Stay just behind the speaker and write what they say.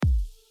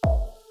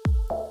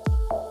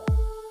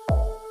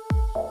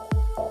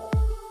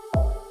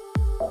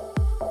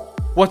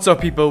What's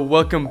up, people?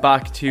 Welcome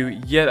back to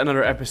yet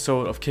another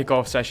episode of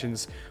Kickoff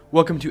Sessions.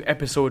 Welcome to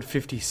episode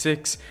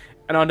 56,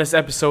 and on this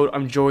episode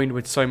I'm joined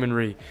with Simon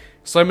Ree.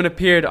 Simon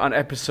appeared on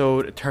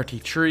episode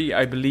 33,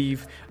 I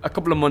believe, a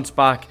couple of months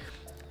back,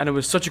 and it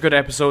was such a good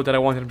episode that I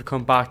wanted him to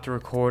come back to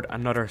record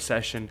another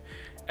session.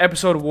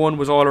 Episode 1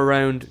 was all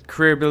around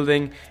career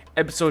building.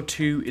 Episode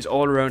 2 is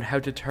all around how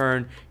to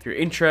turn your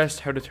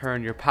interest, how to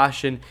turn your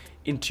passion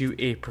into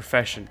a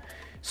profession.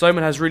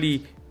 Simon has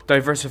really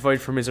diversified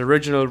from his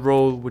original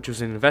role, which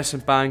was in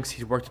investment banks.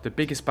 He's worked at the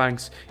biggest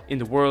banks in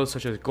the world,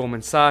 such as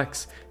Goldman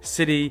Sachs,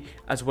 Citi,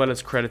 as well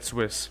as Credit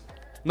Suisse.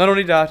 Not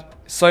only that,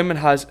 Simon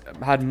has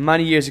had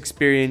many years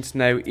experience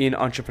now in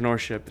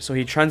entrepreneurship. So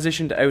he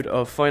transitioned out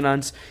of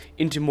finance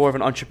into more of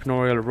an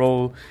entrepreneurial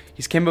role.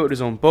 He's came out with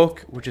his own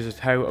book, which is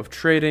A How of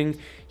Trading.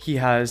 He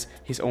has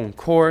his own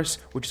course,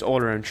 which is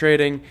all around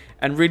trading,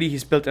 and really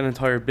he's built an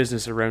entire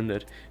business around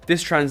it.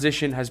 This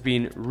transition has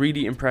been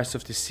really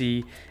impressive to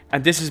see,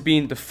 and this has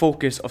been the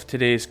focus of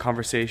today's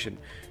conversation.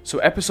 So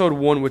episode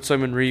 1 with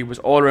Simon Ree was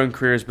all around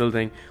careers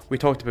building. We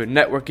talked about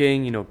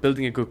networking,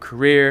 building a good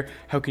career,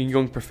 how can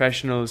young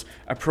professionals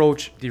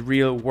approach the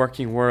real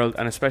working world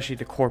and especially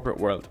the corporate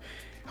world.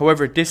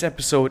 However, this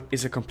episode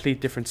is a complete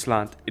different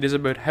slant. It is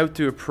about how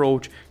to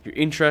approach your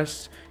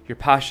interests, your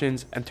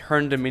passions, and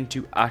turn them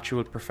into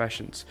actual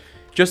professions.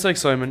 Just like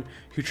Simon,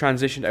 who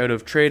transitioned out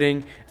of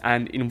trading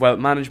and in wealth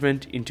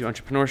management into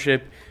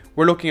entrepreneurship,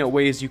 we're looking at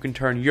ways you can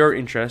turn your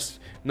interests,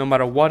 no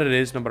matter what it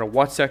is, no matter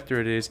what sector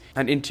it is,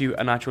 and into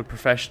an actual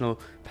professional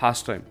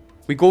pastime.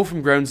 We go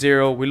from ground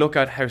zero, we look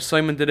at how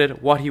Simon did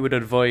it, what he would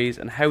advise,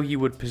 and how he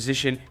would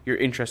position your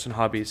interests and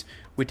hobbies.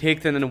 We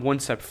take them in one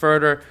step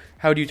further.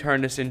 How do you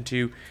turn this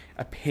into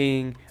a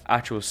paying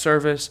actual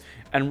service?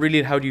 And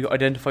really, how do you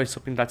identify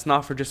something that's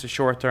not for just a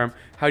short term?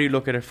 How do you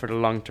look at it for the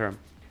long term?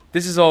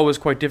 This is always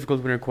quite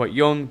difficult when you're quite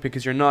young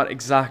because you're not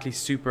exactly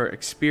super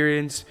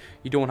experienced.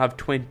 You don't have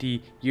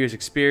 20 years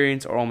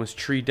experience or almost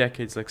 3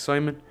 decades like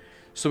Simon.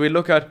 So we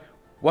look at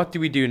what do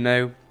we do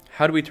now?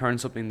 How do we turn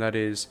something that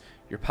is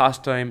your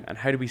pastime, and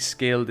how do we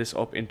scale this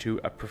up into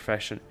a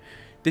profession?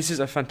 This is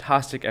a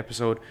fantastic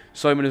episode.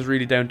 Simon is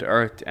really down to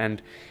earth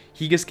and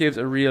he just gives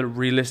a real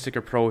realistic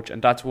approach,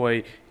 and that's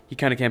why he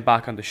kind of came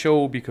back on the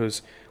show,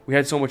 because we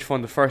had so much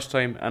fun the first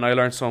time and I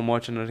learned so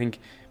much, and I think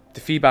the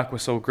feedback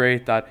was so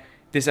great that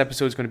this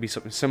episode is going to be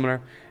something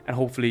similar, and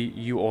hopefully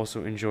you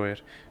also enjoy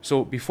it.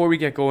 So before we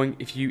get going,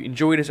 if you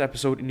enjoy this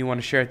episode and you want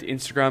to share it to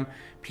Instagram,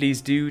 please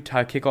do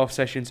tag Kickoff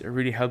Sessions. It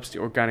really helps the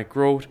organic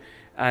growth,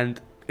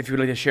 and if you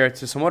would like to share it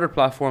to some other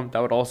platform, that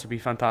would also be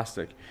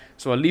fantastic.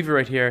 So I'll leave it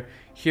right here.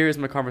 Here is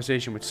my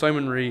conversation with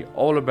Simon Ree,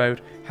 all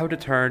about how to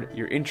turn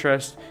your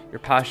interests, your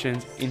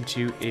passions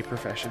into a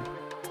profession.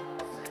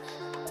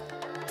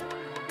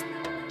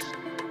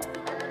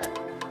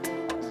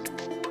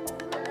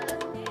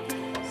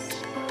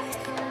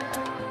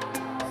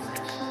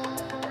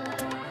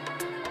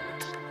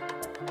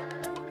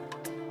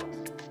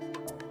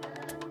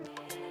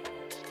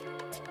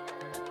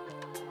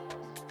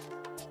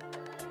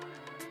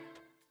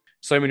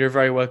 Simon, you're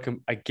very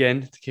welcome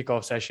again to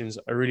Kickoff Sessions.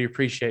 I really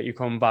appreciate you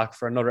coming back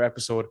for another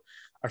episode.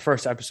 Our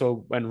first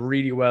episode went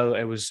really well.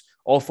 It was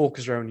all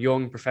focused around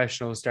young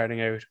professionals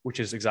starting out,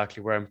 which is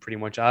exactly where I'm pretty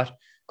much at, a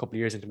couple of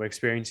years into my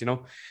experience,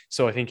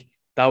 So I think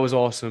that was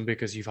awesome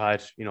because you've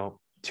had,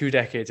 2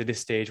 decades at this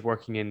stage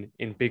working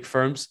in big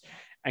firms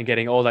and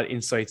getting all that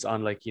insights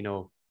on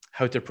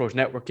how to approach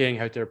networking,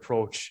 how to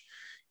approach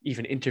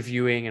even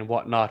interviewing and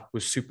whatnot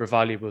was super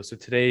valuable. So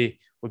today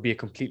would be a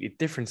completely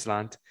different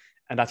slant.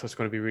 And that's what's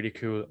going to be really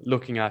cool,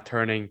 looking at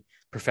turning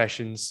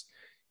professions,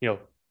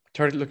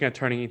 looking at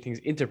turning things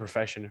into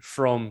profession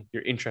from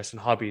your interests and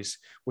hobbies,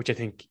 which I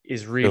think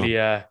is really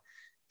a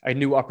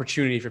new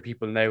opportunity for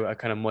people now at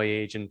kind of my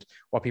age and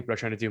what people are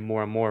trying to do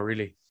more and more,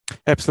 really.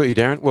 Absolutely,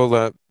 Darren.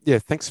 Well,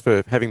 thanks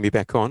for having me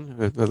back on.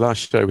 The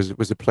last show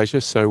was a pleasure.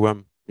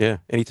 So,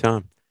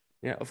 anytime.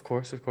 Yeah, of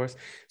course.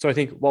 So I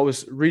think what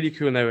was really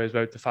cool now is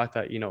about the fact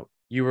that, you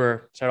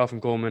started off in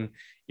Goldman,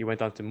 you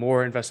went on to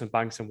more investment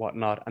banks and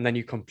whatnot, and then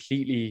you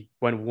completely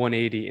went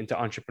 180 into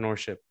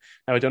entrepreneurship.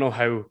 Now, I don't know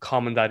how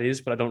common that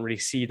is, but I don't really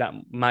see that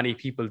many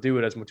people do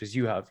it as much as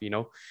you have,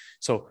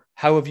 So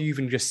how have you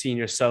even just seen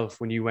yourself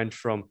when you went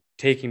from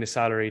taking the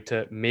salary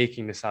to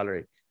making the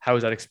salary? How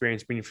has that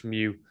experience been from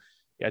you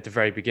at the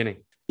very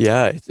beginning?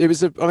 Yeah,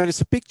 it's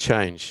a big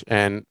change.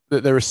 And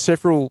there are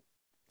several,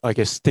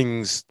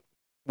 things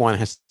one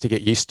has to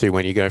get used to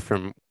when you go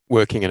from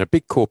working in a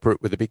big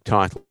corporate with a big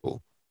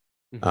title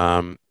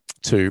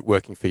to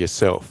working for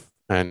yourself.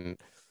 And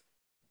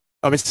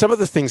some of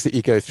the things that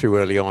you go through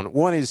early on,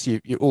 one is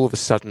you all of a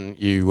sudden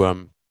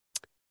you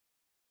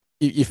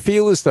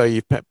feel as though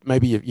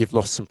you've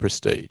lost some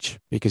prestige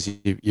because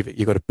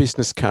you've got a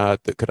business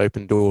card that could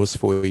open doors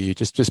for you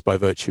just by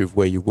virtue of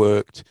where you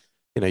worked.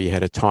 You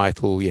had a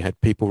title, you had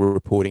people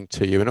reporting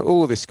to you, and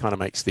all of this kind of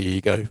makes the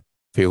ego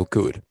feel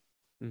good.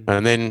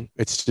 And then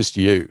it's just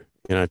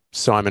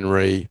Simon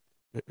Ree,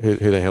 who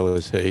the hell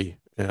is he?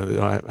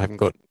 I haven't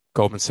got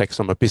Goldman Sachs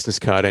on my business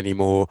card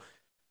anymore.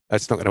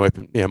 That's not going to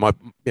open,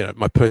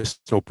 my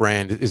personal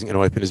brand isn't going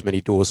to open as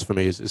many doors for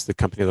me as the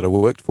company that I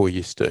worked for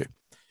used to.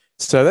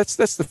 So that's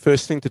the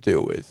first thing to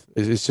deal with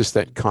is just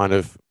that kind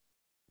of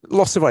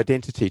loss of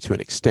identity to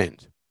an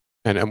extent.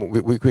 And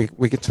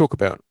we can talk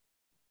about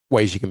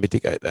ways you can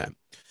mitigate that.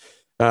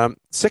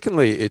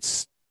 Secondly,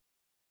 it's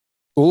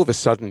all of a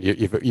sudden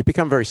you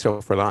become very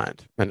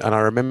self-reliant. And I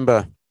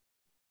remember,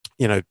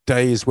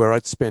 days where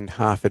I'd spend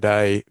half a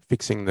day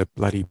fixing the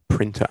bloody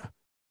printer.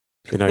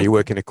 You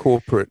work in a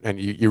corporate and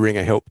you ring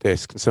a help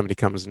desk and somebody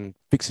comes and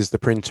fixes the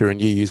printer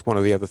and you use one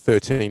of the other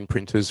 13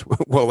 printers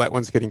while that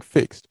one's getting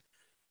fixed.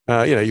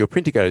 Your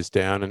printer goes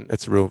down and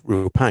it's a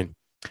real pain.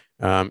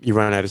 You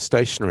run out of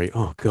stationery.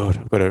 Oh God,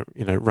 I've got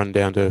to, run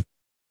down to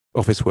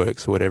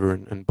Officeworks or whatever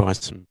and buy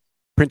some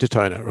printer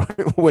toner or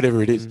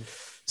whatever it is.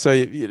 So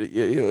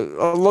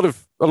a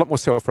lot more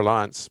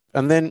self-reliance.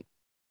 And then,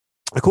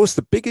 of course,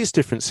 the biggest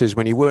difference is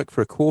when you work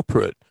for a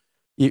corporate,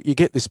 you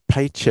get this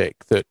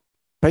paycheck that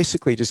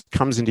basically just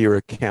comes into your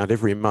account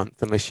every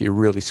month unless you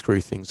really screw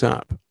things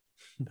up.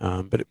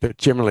 But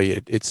generally,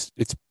 it's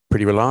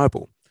pretty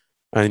reliable.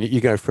 And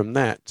you go from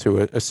that to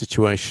a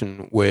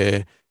situation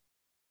where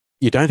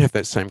you don't have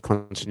that same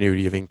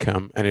continuity of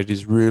income, and it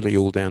is really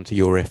all down to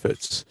your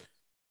efforts.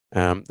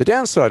 The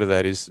downside of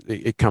that is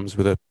it comes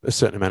with a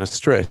certain amount of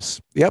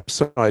stress. The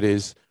upside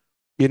is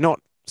you're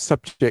not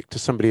subject to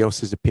somebody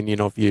else's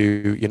opinion of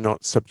you. You're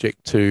not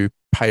subject to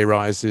pay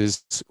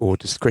rises or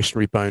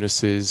discretionary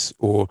bonuses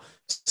or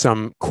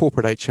some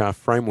corporate HR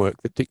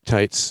framework that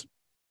dictates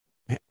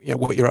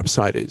what your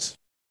upside is.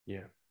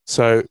 Yeah.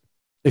 So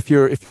if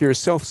you're a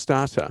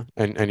self-starter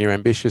and you're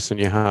ambitious and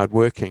you're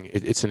hardworking,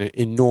 it's an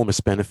enormous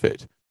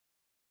benefit.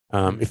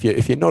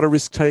 If you're not a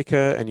risk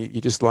taker and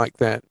you just like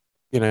that,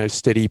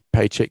 steady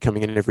paycheck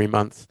coming in every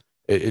month,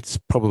 it's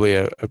probably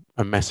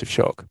a massive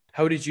shock.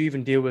 How did you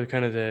even deal with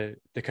kind of the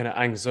kind of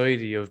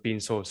anxiety of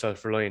being so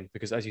self-reliant?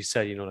 Because as you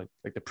said,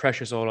 like the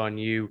pressure's all on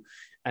you,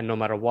 and no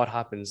matter what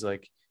happens,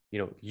 like,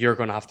 you're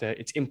going to have to,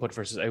 it's input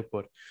versus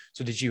output.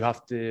 So did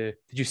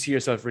you see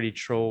yourself really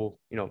throw,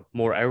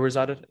 more hours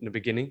at it in the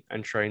beginning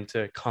and trying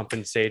to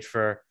compensate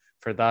for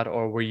that?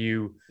 Or were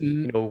you,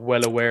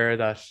 well aware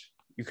that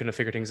you couldn't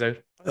figure things out?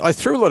 I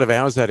threw a lot of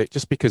hours at it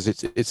just because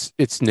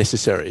it's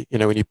necessary.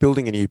 When you're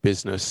building a new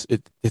business,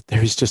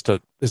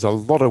 there's a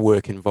lot of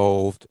work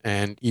involved,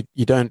 and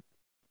you don't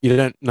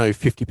know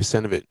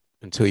 50% of it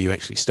until you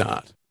actually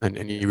start,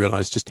 and you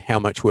realize just how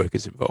much work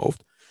is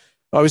involved.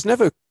 I was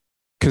never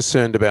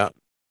concerned about,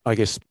 I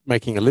guess,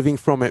 making a living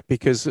from it,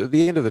 because at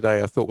the end of the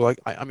day, I thought, well,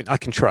 I mean, I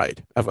can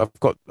trade. I've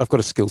got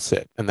a skill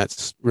set, and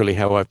that's really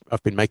how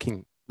I've been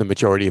making the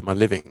majority of my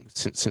living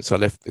since I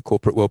left the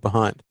corporate world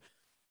behind.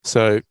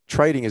 So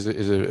trading is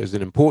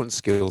an important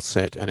skill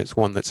set, and it's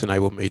one that's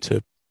enabled me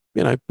to,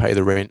 pay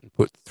the rent and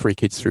put 3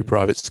 kids through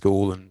private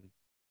school and,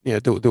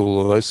 do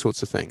all of those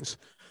sorts of things.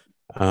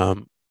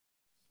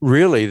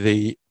 Really,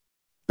 the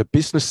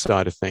business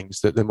side of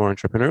things, the more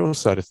entrepreneurial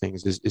side of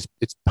things, is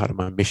it's part of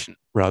my mission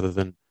rather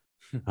than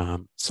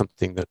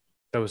something that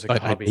was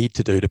like I need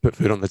to do to put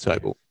food on the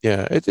table.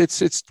 Yeah, I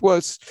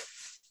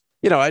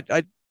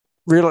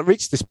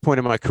reached this point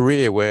in my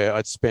career where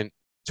I'd spent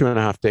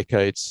 2.5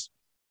 decades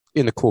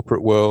in the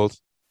corporate world,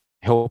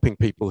 helping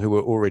people who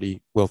were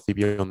already wealthy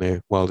beyond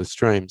their wildest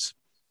dreams.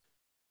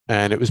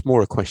 And it was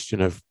more a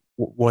question of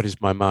what is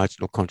my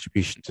marginal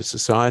contribution to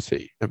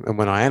society? And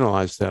when I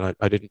analyzed that,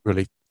 I didn't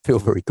really feel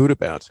very good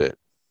about it.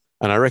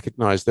 And I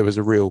recognized there was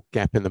a real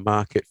gap in the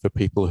market for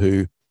people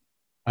who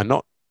are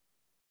not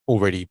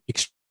already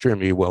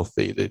extremely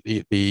wealthy.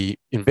 The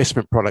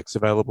investment products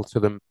available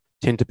to them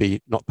tend to be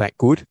not that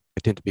good.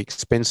 They tend to be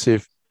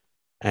expensive.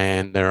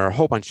 And there are a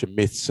whole bunch of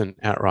myths and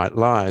outright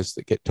lies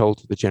that get told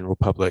to the general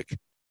public.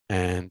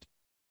 And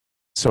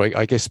so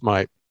I guess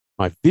my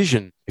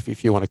vision,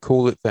 if you want to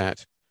call it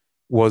that,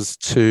 was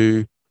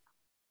to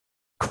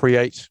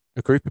create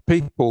a group of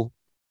people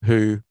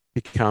who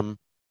become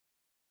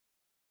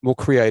more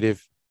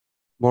creative,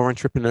 more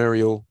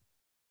entrepreneurial,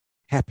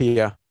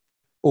 happier,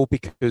 all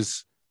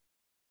because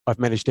I've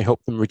managed to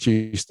help them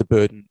reduce the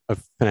burden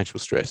of financial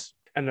stress.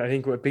 And I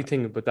think a big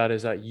thing about that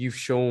is that you've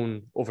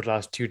shown over the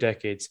last 2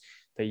 decades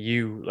that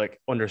you like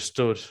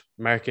understood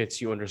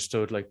markets, you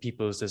understood like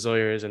people's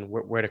desires and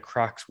where the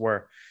cracks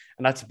were.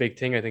 And that's a big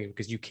thing, I think,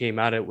 because you came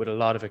at it with a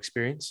lot of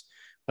experience.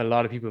 But a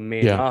lot of people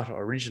may not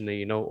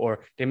originally,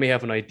 or they may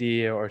have an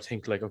idea or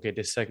think like, okay,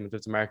 this segment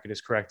of the market is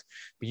correct,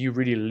 but you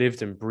really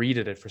lived and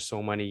breathed it for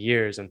so many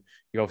years. And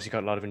you obviously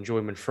got a lot of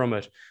enjoyment from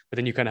it. But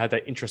then you kind of had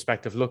that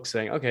introspective look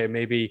saying, okay,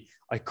 maybe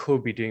I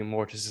could be doing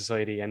more to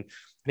society. And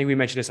I think we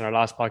mentioned this in our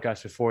last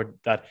podcast before,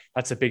 that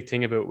that's a big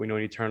thing about when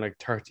you turn like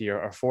 30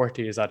 or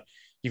 40, is that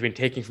you've been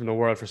taking from the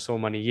world for so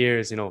many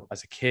years,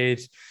 as a kid,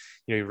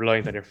 you're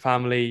reliant on your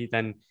family.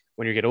 Then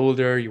when you get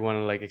older, you want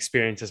to like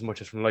experience as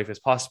much as from life as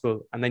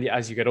possible. And then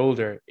as you get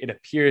older, it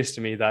appears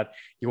to me that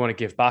you want to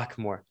give back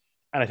more.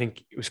 And I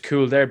think it was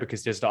cool there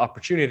because there's the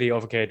opportunity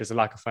of, okay, there's a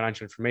lack of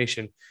financial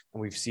information,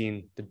 and we've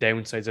seen the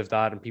downsides of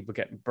that and people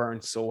getting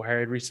burnt so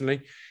hard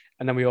recently.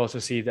 And then we also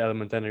see the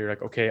element then you're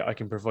like, okay, I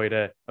can provide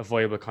a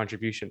viable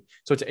contribution.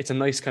 So it's a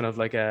nice kind of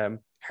like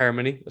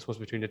harmony, I suppose,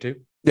 between the two.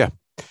 Yeah,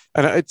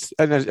 and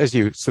as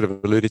you sort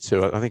of alluded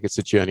to, I think it's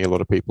a journey a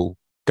lot of people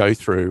go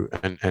through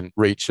and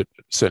reach at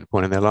a certain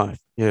point in their life.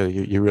 Yeah,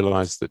 you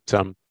realize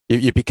that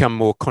you become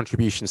more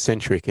contribution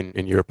centric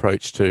in your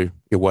approach to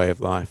your way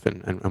of life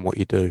and what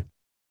you do.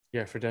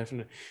 Yeah, for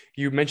definite.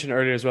 You mentioned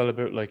earlier as well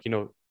about like,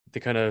 the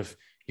kind of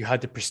you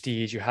had the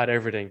prestige, you had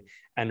everything,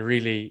 and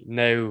really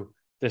now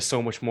there's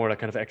so much more like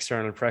kind of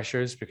external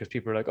pressures because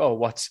people are like, oh,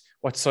 what's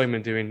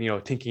Simon doing?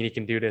 Thinking he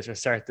can do this or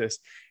start this.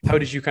 How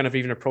did you kind of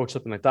even approach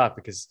something like that?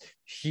 Because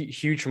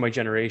huge for my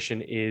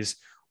generation is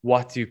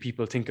what do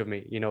people think of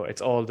me?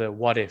 It's all the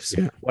what ifs.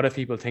 Yeah. What if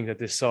people think that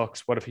this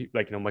sucks? What if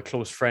like my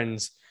close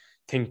friends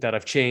think that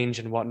I've changed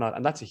and whatnot?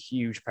 And that's a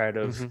huge part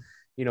of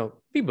Mm-hmm.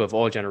 people of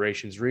all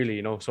generations, really.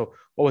 So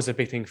what was a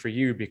big thing for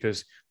you?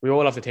 Because we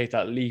all have to take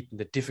that leap and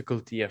the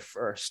difficulty at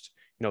first.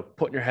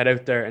 Putting your head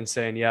out there and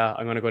saying, yeah,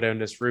 I'm going to go down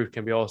this route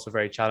can be also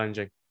very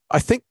challenging. I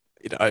think,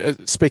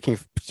 speaking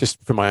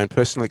just from my own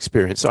personal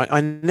experience,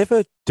 I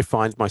never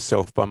defined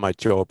myself by my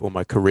job or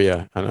my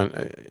career.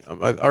 And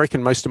I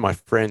reckon most of my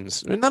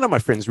friends, none of my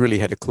friends really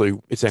had a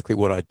clue exactly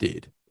what I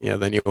did.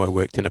 They knew I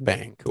worked in a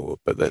bank,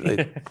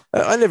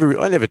 I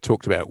never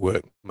talked about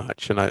work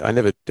much, and I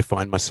never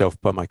defined myself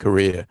by my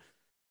career.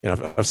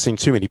 I've seen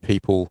too many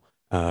people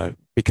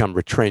become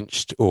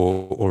retrenched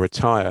or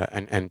retire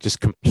and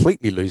just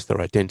completely lose their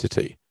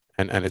identity,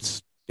 and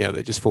it's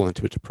they just fall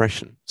into a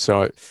depression.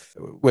 So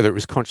whether it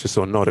was conscious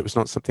or not, it was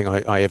not something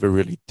I ever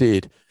really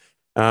did.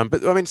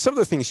 But I mean, some of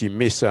the things you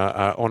miss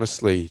are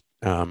honestly,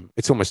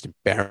 it's almost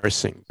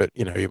embarrassing. But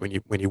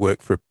when you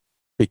work for a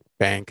big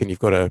bank and you've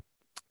got a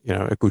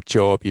good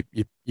job, you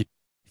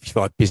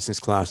fly business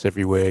class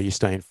everywhere, you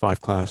stay in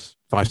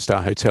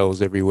five-star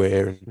hotels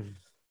everywhere, and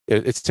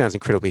it sounds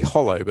incredibly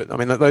hollow. But I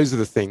mean, those are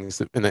the things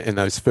that in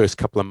those first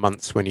couple of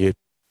months when you're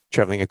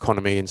traveling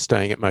economy and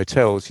staying at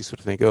motels, you sort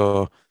of think,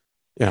 oh,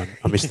 yeah,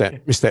 I miss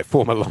that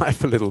former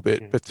life a little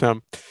bit, Yeah. but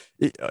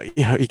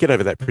you get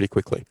over that pretty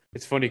quickly.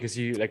 It's funny because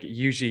you like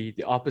usually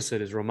the opposite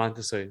is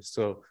romanticized.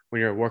 So when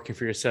you're working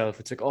for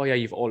yourself, it's like, oh yeah,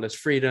 you've all this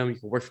freedom, you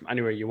can work from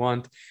anywhere you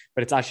want.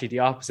 But it's actually the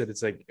opposite.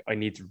 It's like I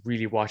need to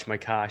really watch my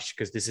cash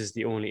because this is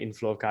the only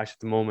inflow of cash at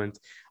the moment.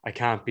 I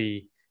can't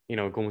be,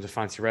 going to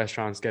fancy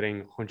restaurants,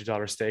 getting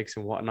 $100 steaks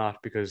and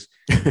whatnot, because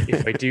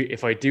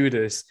if I do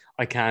this,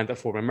 I can't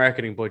afford my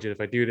marketing budget.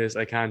 If I do this,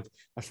 I can't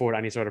afford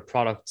any sort of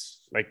product.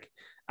 Like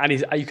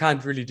you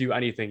can't really do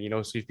anything, so you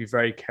have to be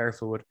very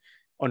careful with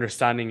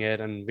understanding it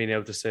and being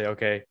able to say,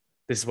 okay,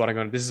 this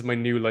is my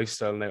new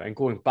lifestyle now. And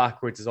going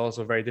backwards is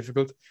also very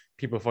difficult.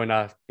 People find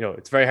that,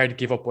 it's very hard to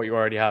give up what you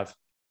already have.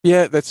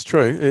 Yeah, that's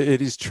true.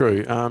 It is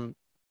true.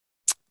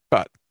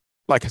 But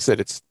like I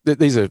said,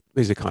 these are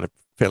kind of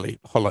fairly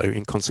hollow,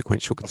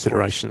 inconsequential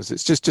considerations.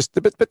 It's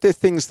but they're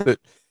things that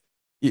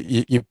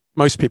you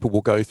most people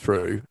will go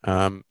through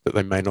that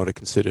they may not have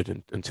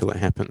considered until it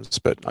happens.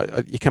 But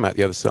you come out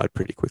the other side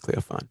pretty quickly, I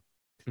find.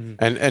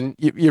 Mm-hmm. And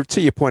you're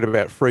to your point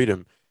about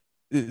freedom,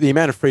 the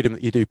amount of freedom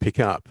that you do pick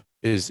up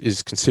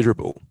is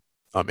considerable.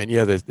 I mean,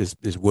 yeah,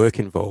 there's work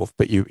involved,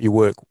 but you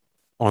work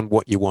on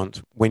what you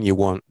want, when you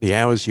want, the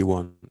hours you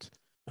want.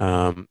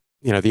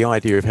 The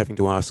idea of having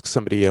to ask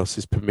somebody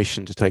else's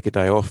permission to take a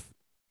day off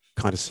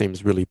kind of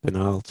seems really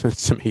banal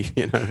to me.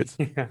 Even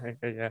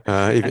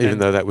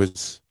though that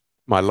was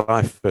my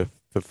life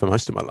for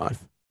most of my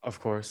life. Of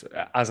course,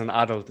 as an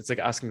adult, it's like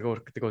asking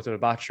to go to the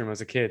bathroom as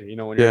a kid, when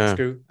you're in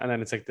school, and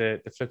then it's like the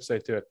flip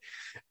side to it.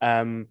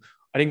 I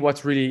think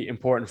what's really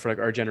important for like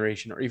our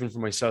generation, or even for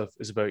myself,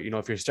 is about,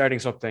 if you're starting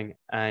something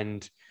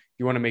and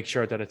you want to make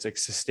sure that it's like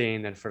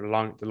sustained and for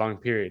the long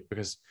period,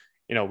 because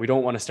we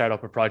don't want to start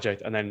up a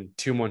project and then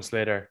 2 months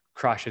later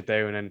crash it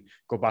down and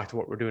go back to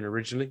what we're doing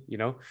originally.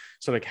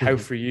 So like how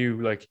for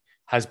you like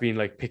has been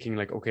like picking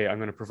like, okay, I'm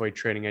going to provide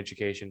training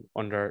education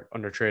under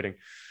trading.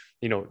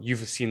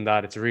 You've seen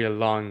that it's a real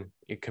long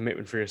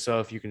commitment for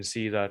yourself. You can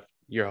see that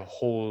your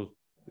whole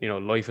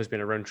life has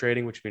been around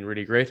trading, which has been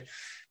really great.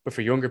 But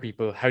for younger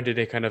people, how did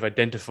they kind of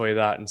identify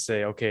that and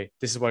say, okay,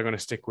 this is what I'm going to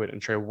stick with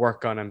and try to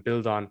work on and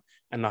build on,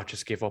 and not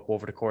just give up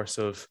over the course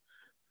of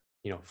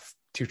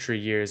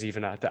 2-3 years,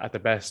 even at the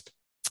best?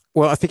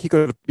 Well, I think you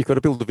got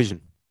to build a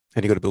vision,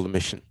 and you got to build a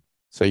mission.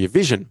 So your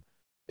vision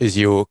is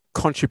your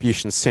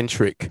contribution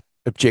centric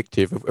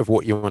objective of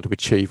what you want to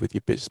achieve with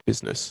your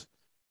business,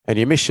 and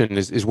your mission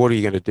is what are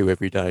you going to do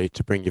every day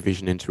to bring your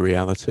vision into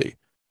reality.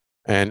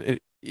 And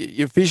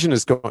your vision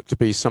has got to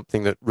be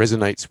something that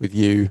resonates with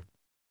you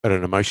at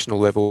an emotional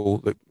level,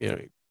 that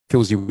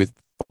fills you with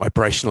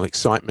vibrational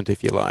excitement,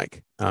 if you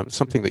like,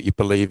 something that you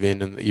believe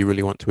in and that you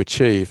really want to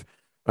achieve.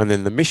 And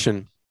then the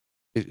mission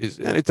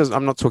and it does.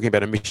 I'm not talking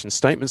about a mission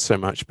statement so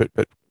much, but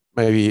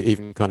maybe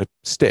even kind of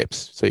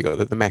steps. So you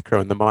got the macro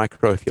and the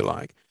micro, if you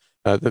like.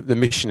 The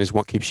mission is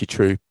what keeps you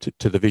true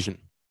to the vision.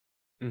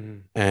 Mm-hmm.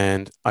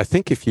 And I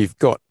think if you've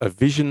got a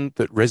vision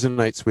that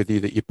resonates with you,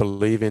 that you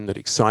believe in, that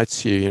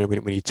excites you,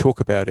 when you talk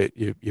about it,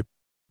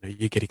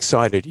 you get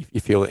excited, you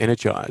feel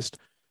energized.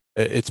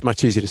 it's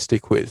much easier to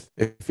stick with.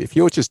 If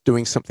you're just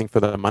doing something for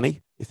the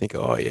money, you think,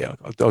 oh yeah,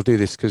 I'll do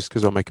this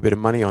because I'll make a bit of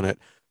money on it.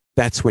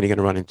 That's when you're going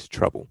to run into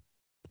trouble,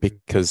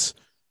 because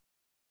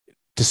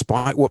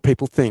despite what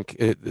people think,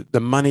 the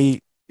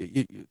money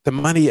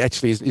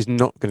actually is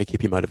not going to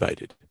keep you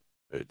motivated.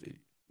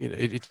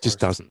 It Of just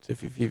course. doesn't.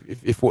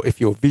 If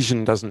your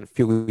vision doesn't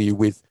fill you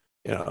with,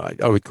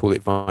 I would call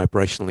it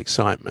vibrational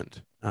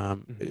excitement.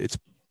 Mhm. It's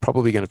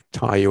probably going to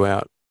tire you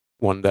out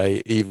one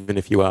day, even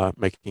if you are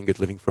making a good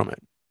living from it.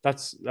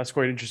 That's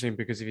quite interesting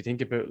because if you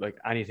think about like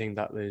anything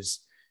that is,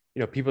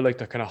 people like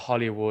the kind of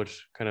Hollywood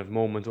kind of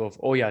moment of,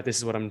 oh yeah, this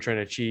is what I'm trying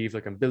to achieve.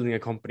 Like I'm building a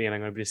company and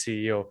I'm going to be the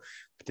CEO.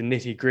 But the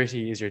nitty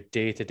gritty is your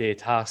day to day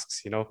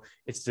tasks.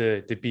 It's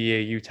the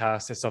BAU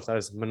tasks, the stuff that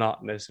is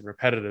monotonous and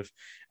repetitive.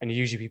 And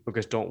usually people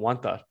just don't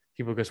want that.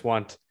 People just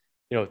want,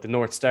 the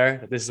North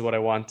Star. This is what I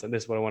want and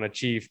this is what I want to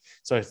achieve.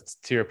 So it's,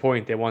 to your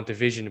point, they want the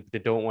vision, but they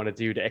don't want to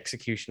do the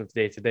execution of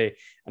the day to day.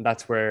 And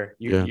that's where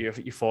you, Yeah.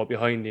 you fall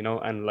behind.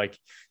 And like,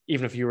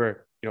 even if you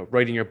were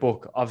writing your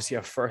book, obviously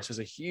at first there's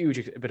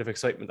a bit of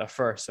excitement at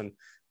first and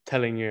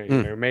telling your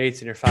Mm. your mates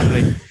and your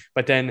family,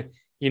 but then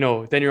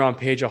then you're on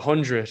page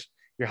 100,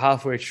 you're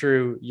halfway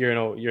through,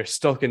 you're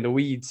stuck in the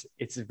weeds.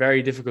 It's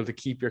very difficult to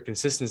keep your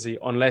consistency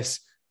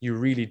unless you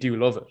really do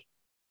love it.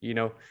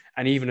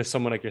 And even if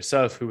someone like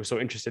yourself who was so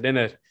interested in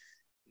it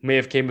may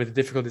have came with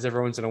difficulties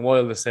every once in a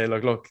while to say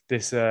like, look,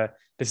 this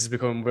has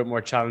become a bit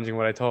more challenging than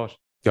what I thought.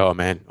 Oh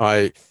man,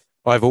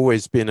 I've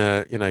always been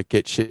a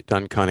get shit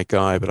done kind of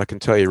guy, but I can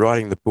tell you,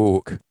 writing the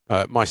book,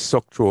 my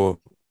sock drawer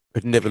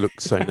had never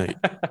looked so neat.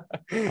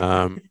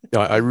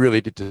 I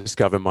really did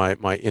discover my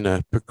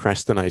inner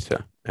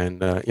procrastinator,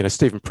 and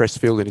Stephen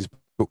Pressfield in his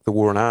book The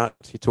War on Art,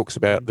 he talks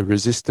about the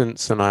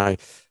resistance, and I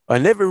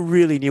never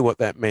really knew what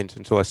that meant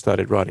until I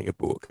started writing a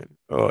book. And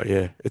oh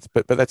yeah,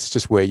 but that's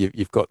just where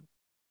you've got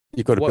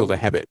to what build a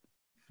habit.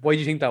 Why do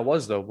you think that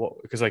was though?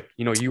 What, because like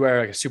you are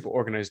like a super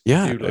organized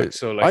Yeah, dude, like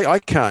so like.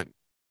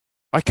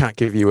 I can't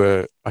give you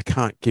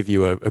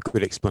a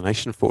good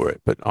explanation for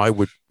it, but I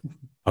would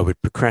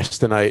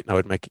procrastinate and I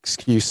would make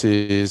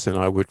excuses and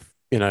I would,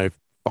 you know,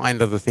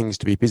 find other things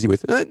to be busy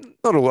with.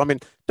 Not all. I mean,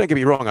 don't get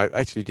me wrong. I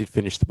actually did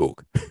finish the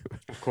book,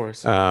 Of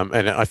course.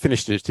 and I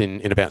finished it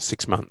in about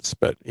 6 months.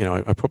 But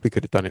I probably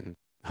could have done it in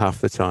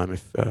half the time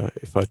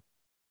if I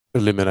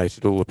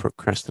eliminated all the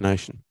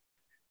procrastination.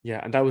 Yeah,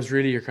 and that was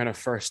really your kind of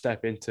first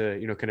step into,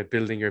 kind of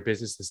building your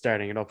business and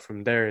starting it up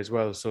from there as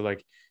well. So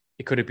like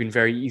it could have been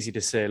very easy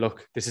to say,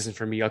 look, this isn't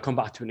for me. I'll come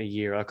back to it in a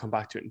year. I'll come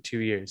back to it in 2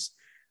 years.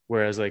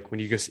 Whereas like when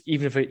you just,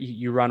 even if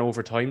you ran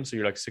over time, so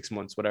you're like 6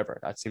 months, whatever,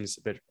 that seems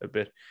a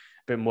bit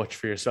much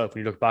for yourself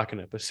when you look back on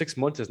it. But 6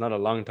 months is not a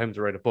long time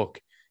to write a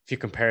book if you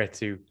compare it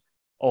to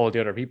all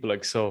the other people.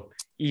 Like, so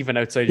even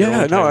outside your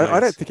Yeah, own no, I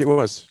don't timelines, think it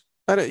was.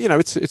 I don't,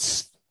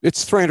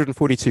 it's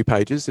 342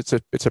 pages. It's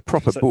a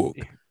proper so book.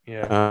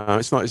 yeah,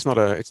 It's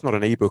not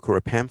an ebook or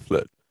a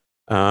pamphlet.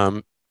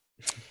 Um,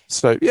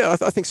 so yeah,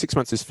 I think 6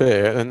 months is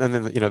fair, and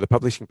then the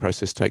publishing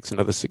process takes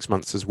another 6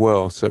 months as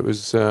well. So it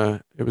was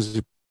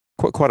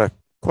quite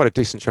a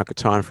decent chunk of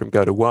time from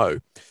go to woe.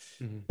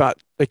 Mhm.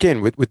 But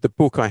again, with the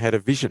book, I had a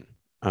vision.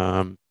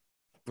 Um,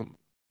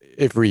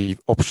 every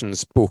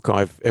options book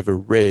I've ever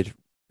read,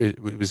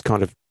 it was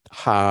kind of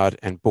hard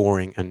and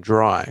boring and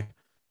dry,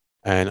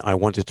 and I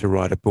wanted to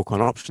write a book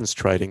on options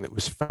trading that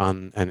was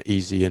fun and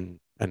easy and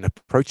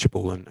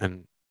approachable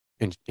and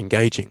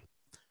engaging.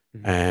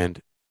 Mhm.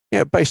 And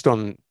yeah, based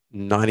on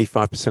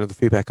 95% of the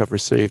feedback I've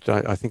received,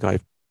 I think I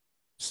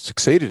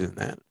succeeded in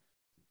that.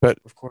 But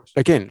Of course,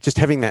 again, just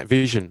having that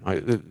vision,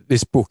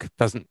 this book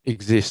doesn't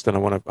exist, and I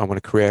want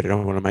to create it. I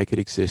want to make it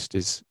exist.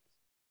 Is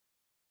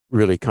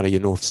really kind of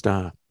your north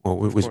star,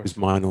 or it of was course.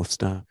 my north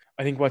star.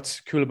 I think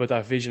what's cool about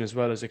that vision as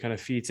well is it kind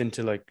of feeds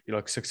into like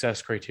like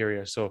success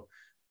criteria. So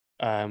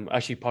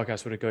actually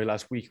podcast with a guy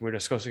last week and we are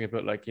discussing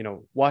about like,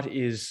 what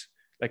is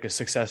like a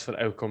successful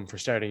outcome for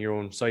starting your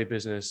own side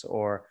business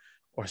or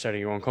starting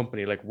your own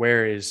company? Like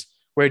where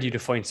do you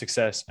define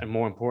success? And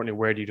more importantly,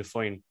 where do you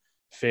define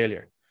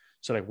failure?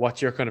 So like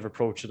what's your kind of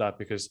approach to that?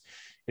 Because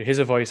his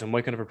advice and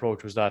my kind of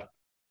approach was that,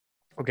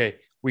 okay,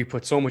 we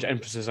put so much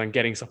emphasis on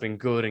getting something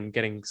good and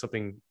getting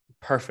something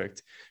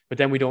perfect, but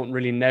then we don't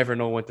really never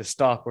know when to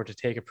stop or to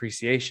take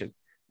appreciation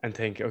and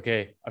think,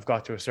 okay, I've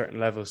got to a certain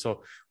level.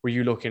 So were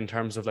you looking in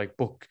terms of like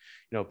book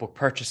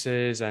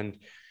purchases and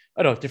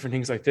I don't know, different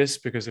things like this?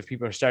 Because if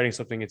people are starting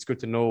something, it's good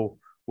to know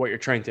what you're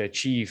trying to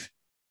achieve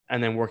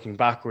and then working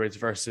backwards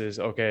versus,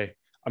 okay,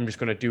 I'm just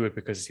going to do it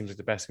because it seems like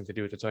the best thing to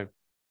do at the time.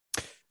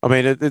 I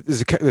mean,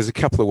 there's a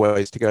couple of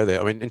ways to go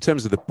there. I mean, in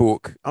terms of the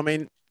book, I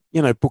mean,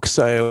 book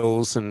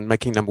sales and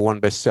making number one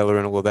bestseller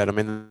and all of that. I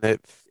mean,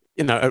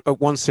 at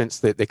one sense,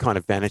 they're kind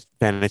of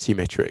vanity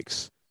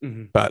metrics,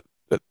 Mm-hmm. but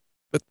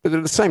but at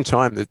the same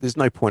time, there's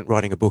no point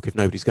writing a book if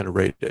nobody's going to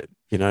read it.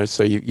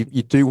 So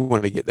you do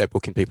want to get that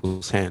book in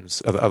people's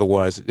hands.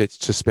 Otherwise, it's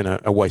just been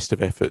a waste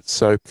of effort.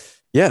 So,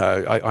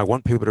 yeah, I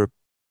want people to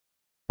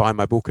buy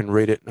my book and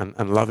read it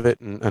and love it,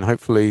 and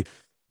hopefully,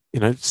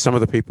 some of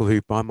the people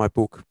who buy my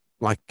book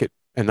like it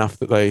enough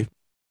that they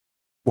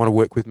want to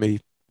work with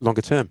me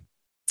longer term.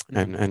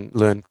 and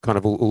learn kind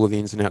of all of the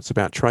ins and outs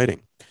about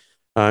trading.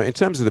 In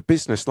terms of the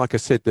business, like I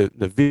said,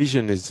 the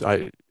vision is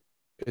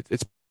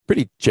it's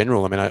pretty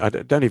general. I mean, I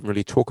don't even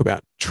really talk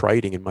about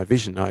trading in my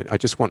vision. I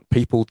just want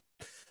people,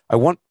 I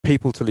want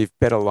people to live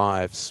better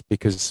lives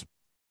because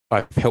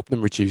I've helped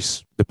them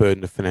reduce the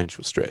burden of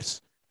financial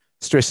stress.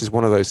 Stress is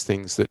one of those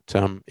things that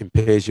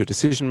impairs your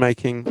decision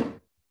making,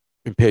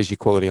 impairs your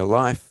quality of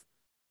life.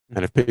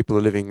 And if people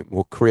are living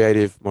more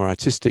creative, more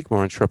artistic,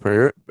 more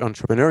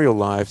entrepreneurial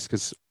lives,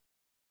 because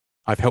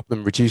I've helped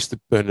them reduce the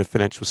burden of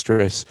financial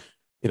stress,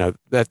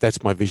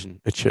 that's my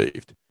vision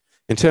achieved.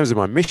 In terms of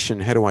my mission,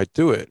 how do I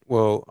do it?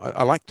 Well,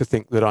 I like to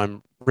think that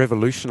I'm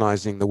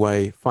revolutionizing the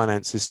way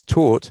finance is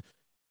taught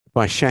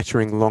by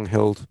shattering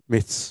long-held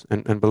myths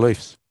and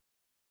beliefs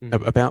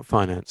about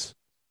finance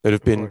that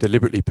have Of been course.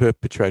 deliberately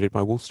perpetrated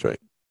by Wall Street.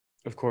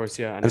 Of course,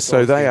 yeah. And And it's so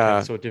always they been kept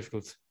are, so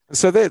difficult.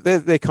 so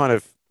they're kind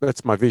of,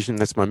 that's my vision,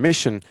 that's my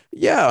mission.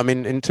 Yeah, I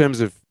mean, in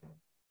terms of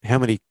how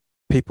many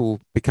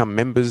people become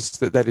members,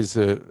 that's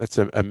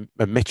a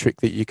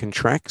metric that you can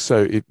track.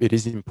 So it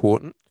is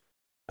important.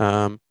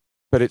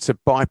 But it's a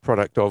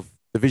byproduct of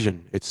the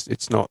vision.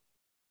 It's not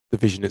the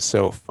vision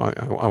itself.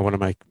 I want to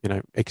make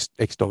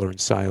X dollar in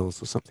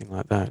sales or something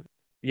like that.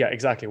 Yeah,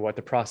 exactly what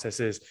the process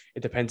is.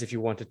 It depends if you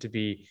want it to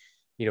be,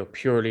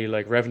 purely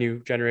like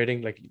revenue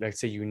generating, like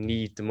say you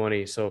need the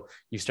money. So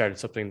you started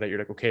something that you're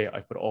like, okay, I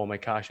put all my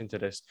cash into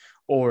this.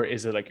 Or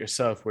is it like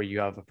yourself where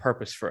you have a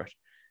purpose for it?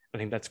 I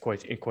think that's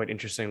quite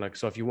interesting. Like,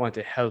 so if you want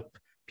to help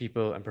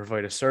people and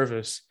provide a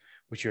service,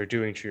 which you're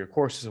doing through your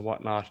courses and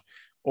whatnot,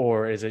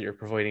 or is it you're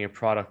providing a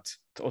product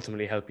to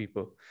ultimately help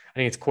people? I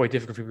think it's quite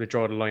difficult for people to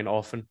draw the line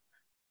often.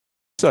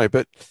 So,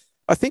 but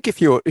I think if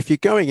you're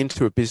going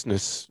into a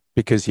business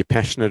because you're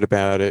passionate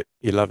about it,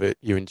 you love it,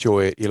 you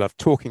enjoy it, you love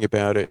talking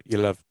about it, you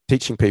love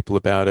teaching people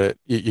about it,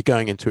 you're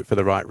going into it for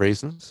the right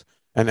reasons.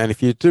 And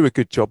if you do a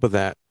good job of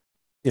that,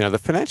 the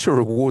financial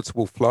rewards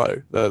will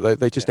flow.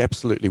 They just Yeah.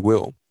 absolutely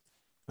will.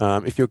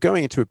 If you're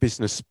going into a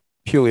business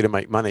purely to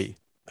make money,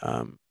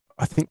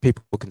 I think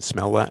people can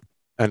smell that.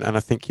 And I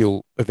think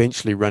you'll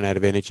eventually run out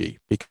of energy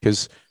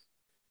because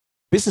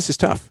business is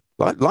tough.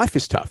 Life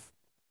is tough.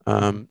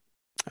 Mhm.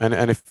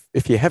 And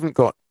if you haven't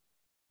got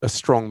a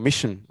strong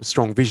mission, a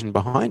strong vision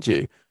behind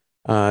you,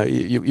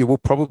 you will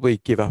probably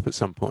give up at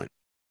some point.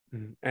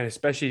 And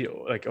especially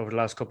like over the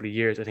last couple of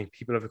years, I think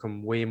people have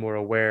become way more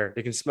aware.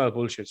 They can smell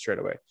bullshit straight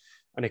away.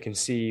 And they can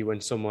see when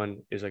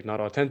someone is like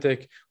not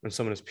authentic, when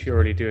someone is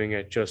purely doing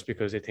it just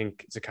because they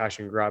think it's a cash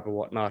and grab or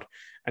whatnot.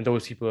 And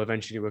those people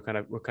eventually will kind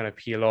of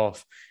peel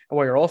off. And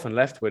what you're often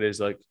left with is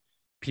like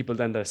people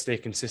then that stay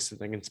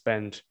consistent and can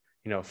spend,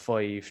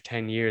 5,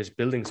 10 years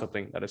building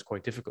something that is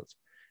quite difficult.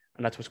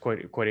 And that's what's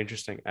quite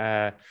interesting.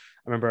 I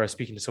remember I was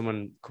speaking to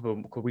someone a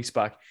couple weeks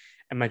back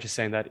and mentioned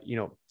saying that,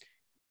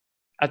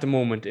 at the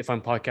moment, if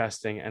I'm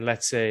podcasting and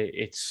let's say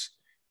it's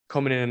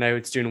coming in and out,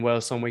 it's doing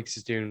well, some weeks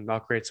it's doing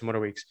not great, some other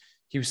weeks.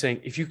 He was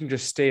saying if you can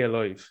just stay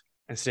alive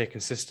and stay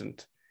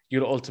consistent,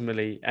 you'll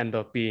ultimately end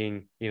up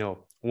being,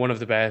 one of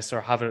the best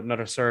or have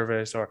another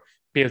service or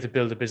be able to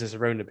build a business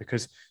around it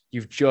because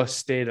you've just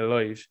stayed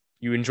alive.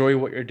 You enjoy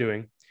what you're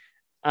doing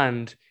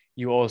and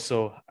you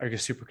also are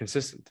just super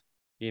consistent.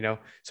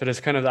 So there's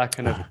kind of that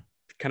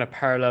kind of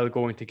parallel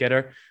going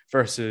together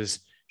versus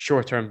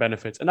short-term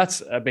benefits. And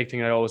that's a big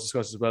thing I always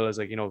discuss as well as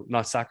like,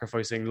 not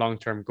sacrificing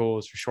long-term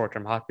goals for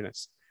short-term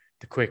happiness,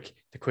 the quick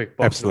buck and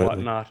Absolutely.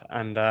 whatnot.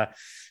 And I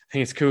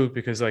think it's cool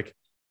because like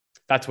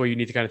that's where you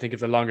need to kind of think of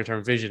the longer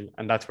term vision.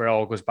 And that's where it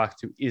all goes back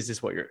to, is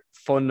this what you're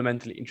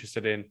fundamentally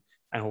interested in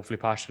and hopefully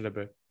passionate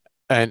about?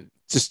 And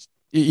just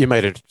you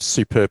made a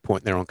superb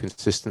point there on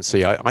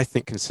consistency. I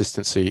think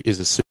consistency is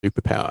a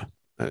superpower.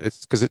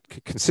 It's because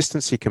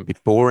consistency can be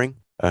boring,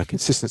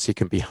 consistency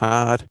can be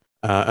hard,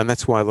 and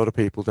that's why a lot of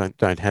people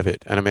don't have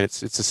it. And I mean, it's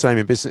the same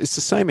in business. It's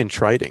the same in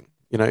trading.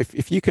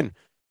 If you can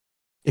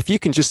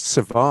just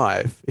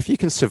survive, if you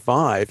can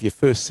survive your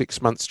first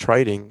 6 months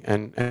trading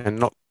and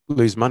not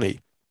lose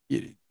money,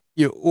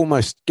 you're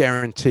almost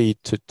guaranteed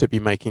to be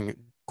making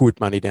good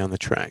money down the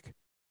track.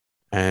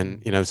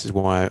 And this is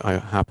why I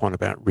harp on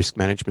about risk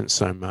management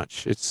so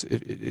much.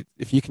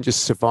 If you can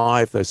just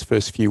survive those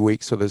first few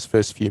weeks or those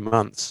first few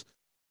months,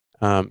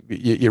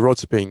 your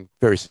odds of being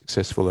very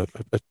successful are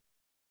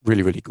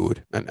really, really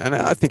good. And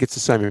I think it's the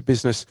same in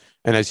business.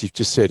 And as you've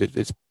just said,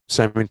 it's the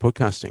same in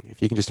podcasting.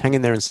 If you can just hang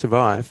in there and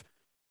survive,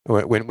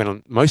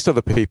 when most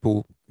other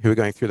people who are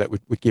going through that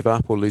would give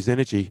up or lose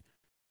energy,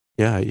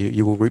 yeah,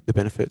 you will reap the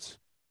benefits.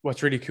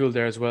 What's really cool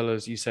there as well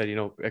as you said,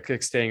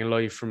 like staying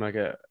alive from like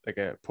a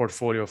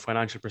portfolio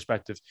financial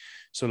perspective.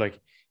 So like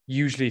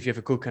usually if you have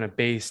a good kind of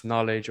base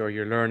knowledge or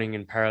you're learning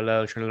in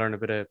parallel, trying to learn a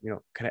bit of,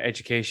 kind of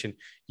education,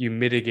 you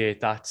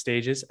mitigate that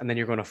stages and then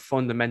you're going to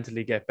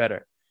fundamentally get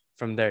better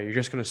from there. You're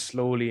just going to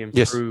slowly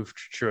Yes. improve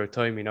through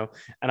time. And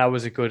that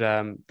was a good,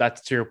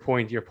 that's to your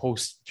point, your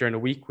post during the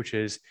week, which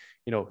is,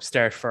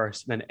 start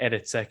first, then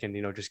edit second,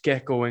 just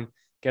get going,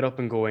 get up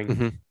and going,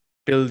 Hmm.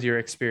 build your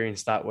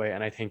experience that way.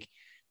 And I think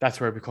that's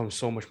where it becomes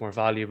so much more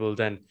valuable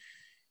than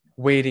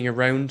waiting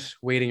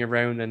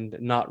around and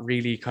not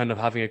really kind of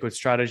having a good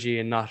strategy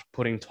and not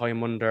putting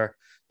time under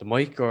the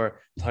mic or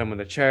time on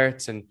the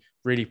charts and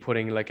really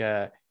putting like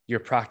your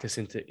practice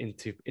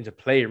into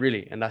play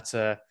really. And that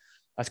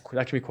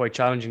can be quite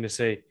challenging to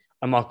say,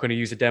 I'm not going to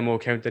use a demo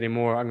account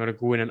anymore. I'm going to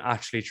go in and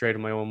actually trade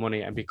with my own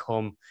money and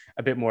become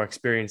a bit more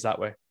experienced that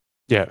way.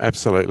 Yeah,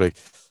 absolutely.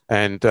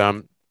 And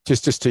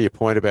just to your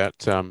point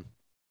about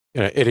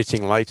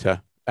editing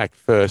later, act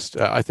first.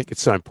 I think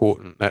it's so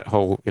important, that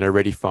whole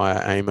ready,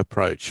 fire, aim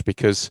approach,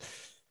 because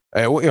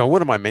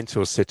one of my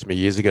mentors said to me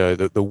years ago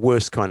that the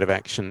worst kind of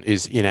action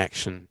is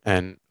inaction,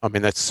 and I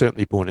mean that's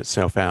certainly borne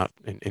itself out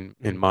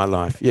in my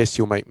life. Yes,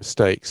 you'll make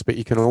mistakes, but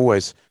you can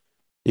always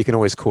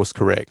course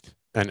correct,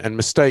 and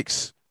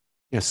mistakes,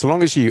 so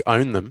long as you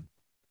own them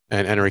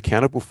and are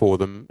accountable for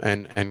them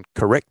and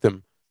correct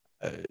them,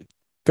 uh,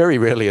 very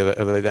rarely are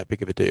they that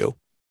big of a deal.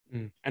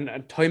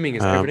 And timing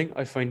is Um, everything,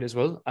 I find as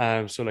well.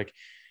 So like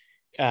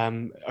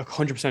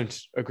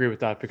 100% agree with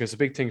that, because the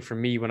big thing for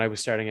me when I was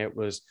starting out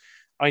was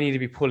I need to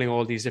be pulling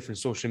all these different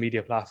social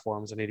media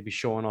platforms. I need to be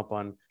showing up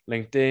on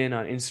LinkedIn,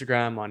 on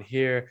Instagram, on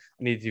here.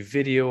 I need to do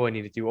video, I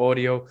need to do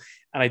audio.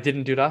 And I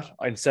didn't do that.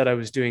 Instead, I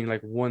was doing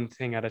like one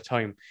thing at a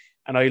time.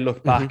 And I look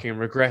mhm. back and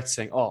regret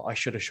saying, oh, I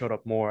should have showed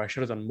up more. I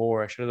should have done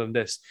more. I should have done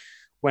this.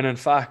 When in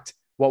fact,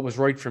 what was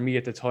right for me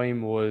at the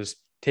time was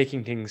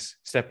taking things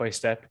step by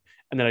step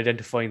and then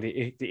identifying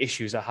the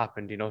issues that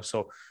happened,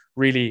 So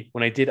really,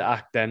 when I did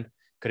act then,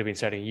 could have been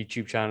starting a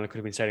YouTube channel, could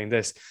have been starting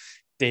this.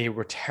 They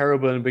were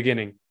terrible in the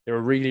beginning. They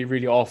were really,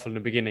 really awful in the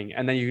beginning.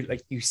 And then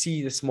you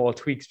see the small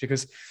tweaks,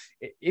 because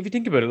if you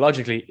think about it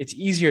logically, it's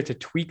easier to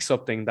tweak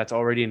something that's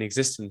already in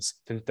existence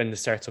than to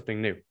start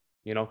something new.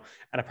 And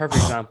a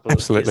perfect Oh, example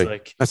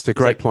absolutely. That's a is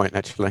great like point,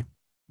 actually.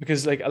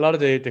 because like a lot of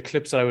the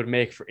clips that I would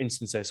make, for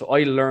instance, so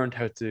I learned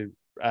how to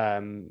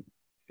um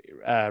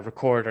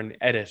record and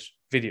edit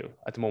video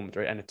at the moment,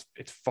 right? And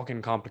it's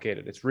fucking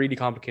complicated. It's really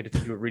complicated to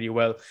do it really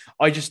well.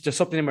 There's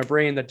something in my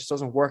brain that just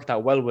doesn't work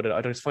that well with it.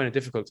 I just find it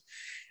difficult.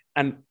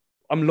 And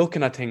I'm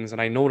looking at things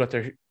and I know that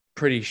they're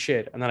pretty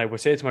shit. And then I would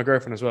say to my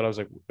girlfriend as well, I was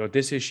like, no,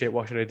 this is shit.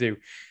 What should I do?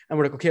 And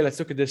we're like, okay, let's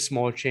look at this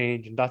small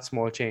change and that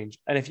small change.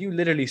 And if you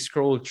literally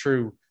scroll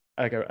through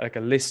like a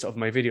list of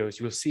my videos,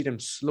 you will see them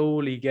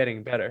slowly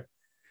getting better.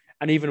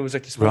 And even it was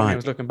like this morning, I Right.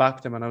 was looking back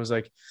at them and I was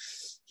like,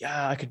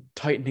 yeah, I could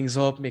tighten things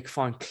up, make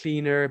font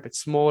cleaner, a bit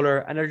smaller.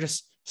 And they're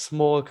just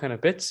small kind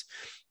of bits.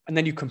 And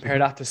then you compare Mhm.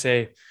 that to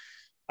say,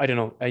 I don't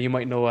know, you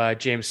might know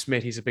James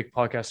Smith. He's a big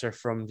podcaster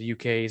from the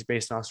UK. He's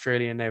based in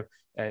Australia now.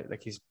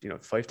 Like he's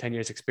 5-10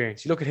 years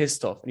experience. You look at his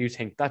stuff and you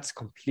think that's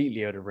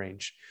completely out of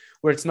range,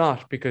 where it's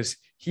not, because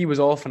he was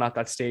often at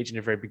that stage in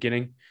the very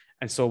beginning,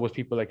 and so was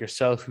people like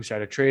yourself who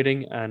started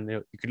trading. And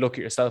you could look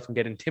at yourself and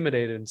get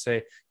intimidated and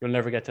say you'll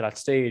never get to that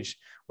stage.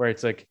 Where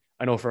it's like,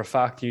 I know for a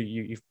fact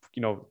you've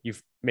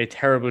made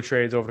terrible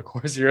trades over the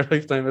course of your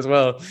lifetime as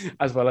well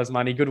as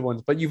many good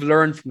ones. But you've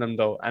learned from them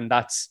though, and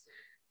that's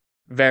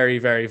very,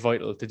 very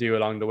vital to do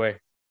along the way.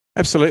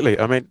 Absolutely.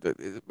 I mean,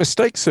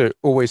 mistakes are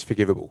always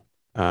forgivable,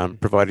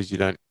 provided you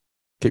don't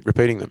keep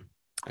repeating them.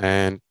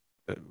 And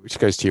which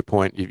goes to your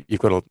point, you've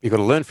got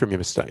to learn from your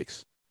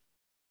mistakes,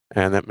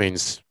 and that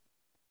means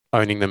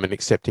owning them and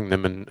accepting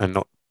them, and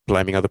not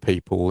blaming other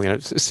people.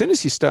 As soon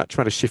as you start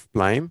trying to shift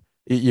blame,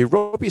 you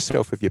rob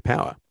yourself of your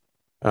power.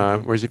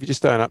 Mm-hmm. Whereas if you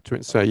just own up to it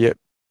and say, "Yep,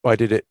 I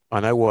did it. I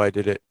know why I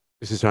did it.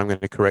 This is how I'm going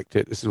to correct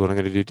it. This is what I'm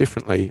going to do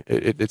differently."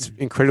 It's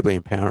incredibly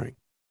empowering.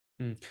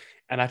 Mm.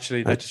 And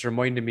actually, Uh, that just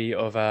reminded me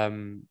of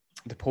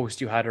the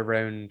post you had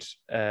around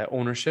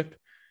ownership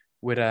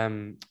with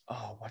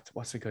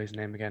what's the guy's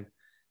name again?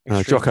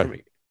 Extreme Jocko.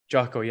 from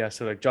Jocko, yeah.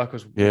 So like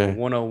Jocko's Yeah.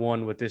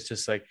 101 with this,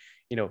 just like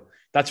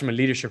that's from a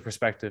leadership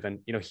perspective, and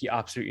he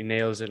absolutely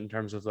nails it in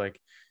terms of like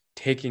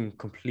taking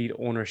complete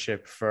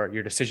ownership for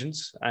your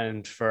decisions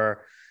and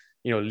for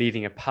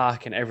leading a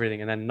pack and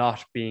everything, and then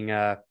not being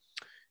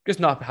just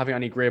not having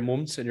any great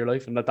moments in your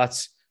life, and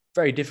that's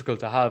very difficult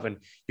to have. And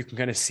you can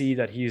kind of see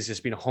that he's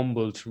just been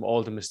humbled from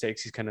all the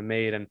mistakes he's kind of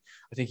made. And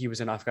I think he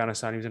was in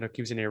Afghanistan,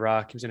 he was in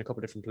Iraq, he was in a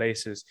couple of different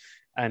places,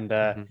 and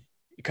Mhm.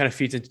 it kind of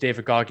feeds into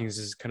David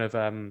Goggins' kind of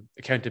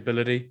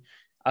accountability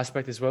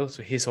aspect as well.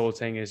 So his whole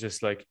thing is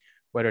just like,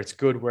 whether it's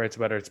good,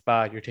 whether it's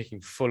bad, you're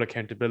taking full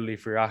accountability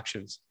for your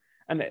actions.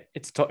 And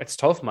it's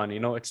tough, man.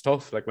 It's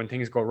tough. Like when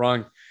things go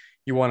wrong,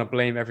 you want to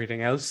blame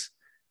everything else,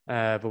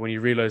 but when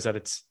you realize that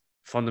it's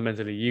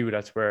fundamentally you,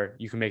 that's where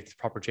you can make the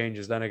proper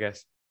changes. Then I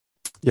guess.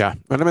 Yeah.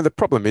 And I mean, the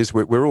problem is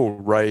we're all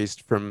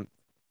raised from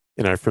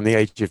the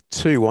age of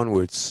 2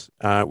 onwards.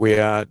 We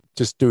are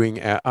just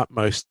doing our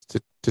utmost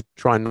to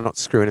try and not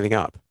screw anything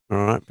up.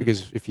 All right.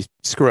 Because if you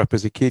screw up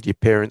as a kid, your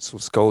parents will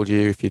scold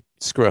you. If you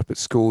screw up at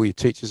school, your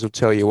teachers will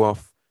tell you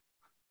off.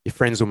 Your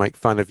friends will make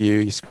fun of you.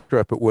 You screw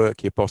up at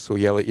work, your boss will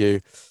yell at you.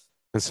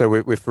 And so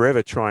we're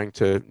forever trying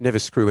to never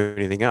screw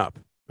anything up,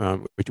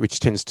 which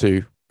tends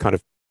to kind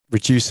of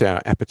reduce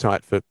our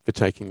appetite for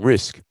taking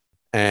risk.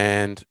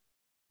 And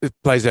it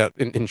plays out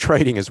in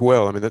trading as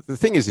well. I mean, the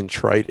thing is in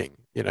trading,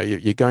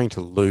 you're going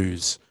to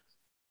lose,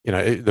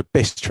 the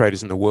best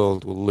traders in the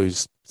world will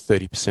lose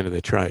 30% of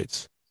their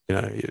trades.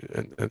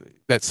 and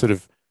that sort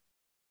of,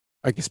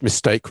 I guess,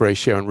 mistake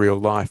ratio in real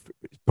life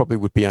probably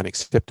would be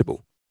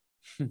unacceptable.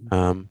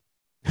 Um,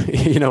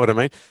 you know what I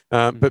mean?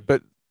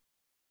 But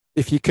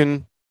if you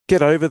can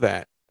get over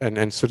that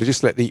and sort of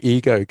just let the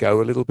ego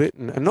go a little bit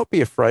and not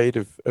be afraid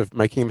of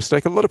making a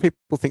mistake. A lot of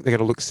people think they're going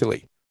to look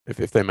silly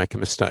if they make a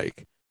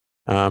mistake.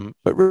 But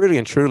really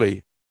and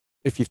truly,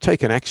 if you've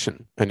taken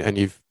action and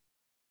you've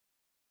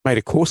made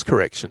a course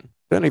correction,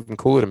 don't even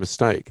call it a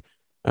mistake.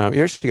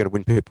 You're actually going to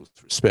win people's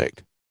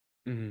respect.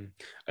 Hmm.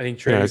 I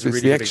think You know, trading is a it's really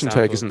the good action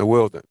takers example. in the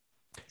world that,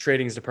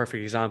 Trading is the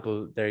perfect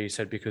example there, you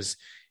said, because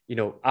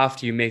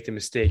after you make the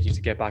mistake, you have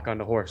to get back on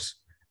the horse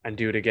and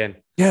do it again.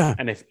 yeah,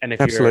 And if you're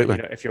absolutely.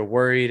 if you're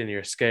worried and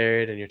you're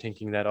scared and you're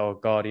thinking that, oh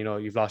God,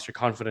 you've lost your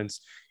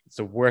confidence, it's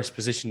the worst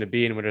position to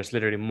be in when there's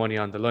literally money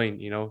on the line.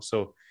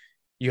 So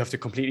you have to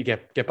completely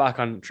get back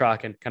on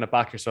track and kind of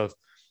back yourself.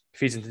 It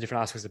feeds into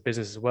different aspects of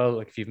business as well.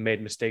 Like if you've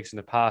made mistakes in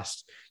the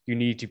past, you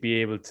need to be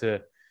able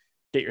to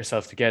get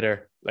yourself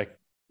together. Like,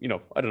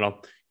 I don't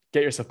know,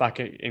 get yourself back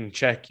in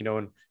check,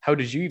 and how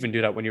did you even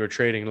do that when you were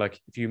trading? Like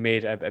if you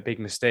made a big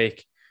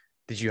mistake,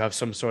 did you have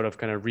some sort of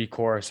kind of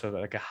recourse or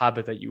like a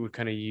habit that you would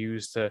kind of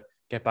use to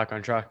get back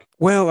on track?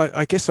 Well,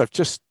 I guess I've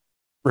just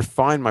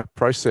refined my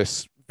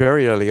process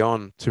very early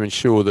on to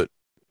ensure that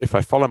if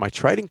I follow my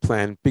trading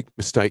plan, big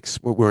mistakes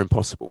were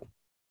impossible.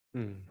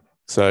 Hmm.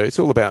 So it's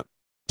all about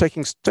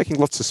taking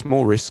lots of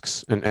small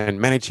risks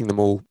and managing them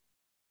all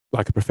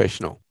like a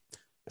professional.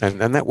 And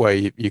that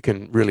way you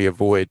can really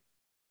avoid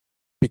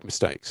big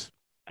mistakes.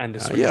 And the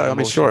swings of Yeah, I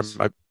mean, sure.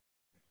 emotions.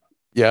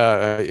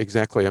 Yeah,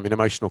 exactly. I mean,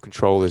 emotional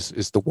control is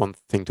the one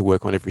thing to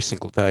work on every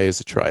single day as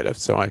a trader.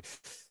 So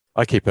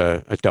I keep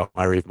a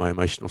diary of my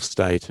emotional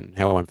state and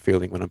how I'm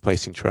feeling when I'm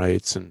placing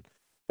trades, and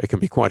it can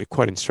be quite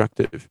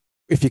instructive.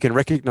 If you can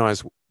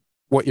recognize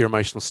what your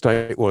emotional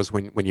state was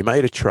when you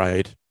made a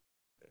trade,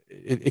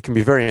 it can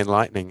be very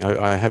enlightening.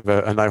 I have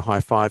a no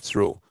high fives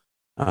rule,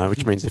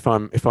 which means if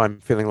I'm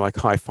feeling like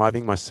high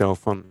fiving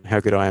myself on how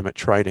good I am at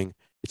trading,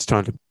 it's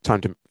time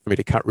for me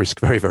to cut risk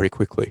very very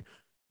quickly.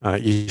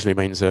 It usually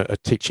means a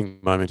teaching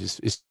moment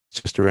is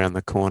just around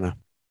the corner.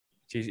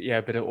 Geez, yeah,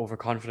 a bit of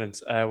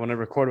overconfidence. When I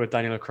recorded with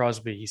Daniel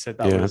Crosby, he said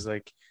that Yeah. was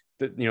like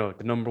the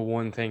number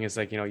one thing is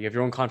like, you have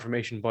your own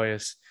confirmation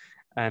bias,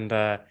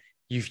 and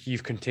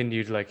you've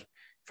continued, like,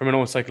 from an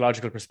own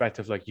psychological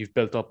perspective, like you've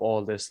built up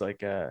all this, like,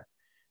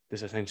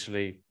 this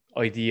essentially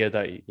idea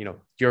that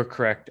you're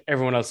correct,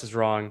 everyone else is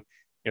wrong.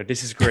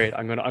 This is great.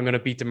 I'm gonna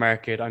beat the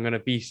market. I'm gonna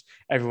beat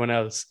everyone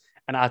else.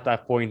 And at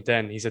that point,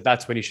 then he said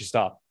that's when you should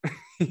stop.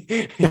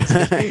 If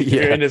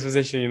you're Yeah. in this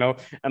position,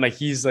 and like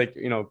he's like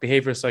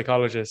behavioral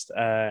psychologist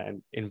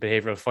and in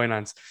behavioral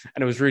finance,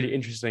 and it was really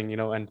interesting,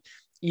 and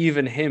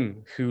even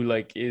him who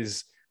like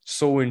is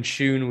so in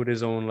tune with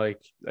his own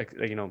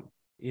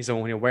his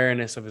own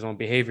awareness of his own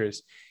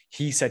behaviors,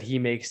 he said he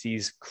makes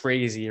these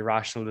crazy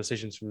irrational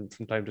decisions from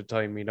time to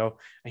time, and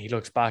he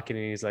looks back and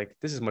he's like,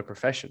 this is my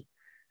profession.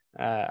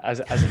 As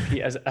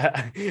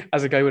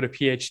a guy with a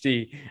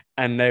PhD,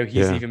 and now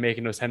he's Yeah. even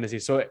making those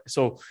tendencies.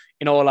 So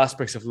in all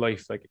aspects of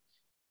life, like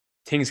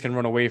things can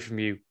run away from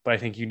you, but I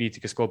think you need to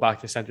just go back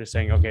to center,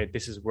 saying, okay,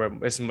 this is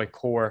my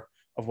core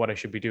of what I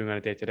should be doing on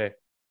a day to day.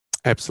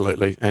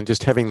 Absolutely. And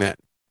just having that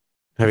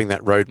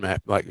roadmap,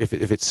 like if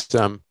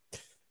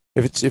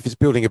it's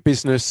building a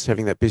business,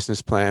 having that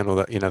business plan or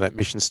that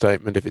mission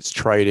statement. If it's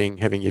trading,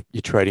 having your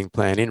trading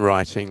plan in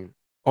writing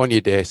on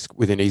your desk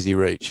within easy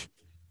reach.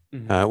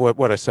 Mm-hmm.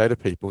 What I say to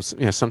people,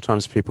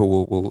 sometimes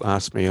people will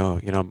ask me, oh,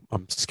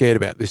 I'm scared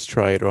about this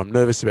trade or I'm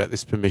nervous about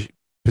this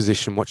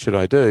position. What should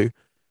I do?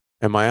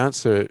 And my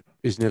answer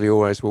is nearly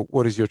always, well,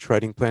 what does your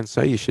trading plan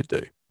say you should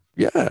do?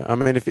 Yeah, I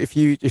mean, if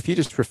you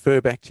just refer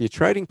back to your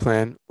trading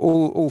plan,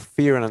 all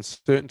fear and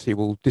uncertainty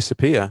will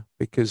disappear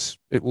because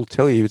it will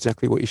tell you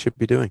exactly what you should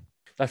be doing.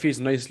 That feeds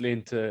nicely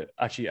into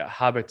actually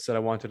habits that I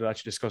wanted to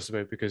actually discuss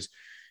about, because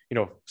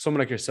someone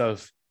like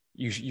yourself,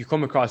 you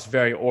come across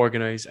very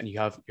organized and you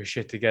have your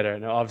shit together.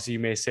 Now obviously you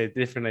may say it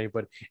differently,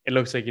 but it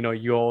looks like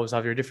you always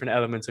have your different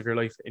elements of your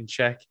life in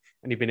check,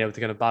 and you've been able to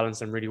kind of balance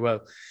them really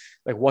well.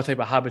 Like what type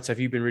of habits have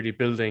you been really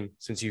building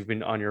since you've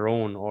been on your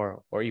own,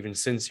 or even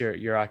since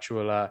your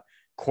actual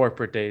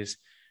corporate days?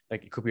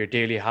 Like it could be your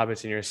daily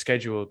habits and your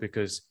schedule,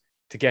 because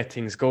to get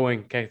things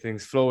going, get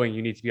things flowing,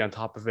 you need to be on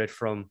top of it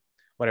from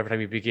whatever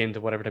time you begin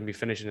to whatever time you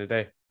finish in a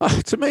day.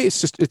 To me,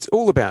 it's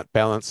all about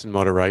balance and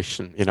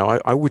moderation.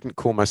 I wouldn't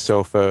call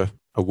myself a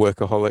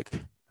workaholic.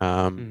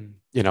 Mm.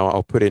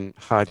 I'll put in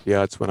hard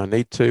yards when I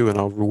need to, and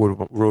I'll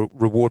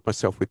reward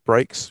myself with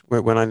breaks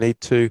when I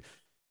need to.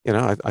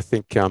 I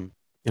think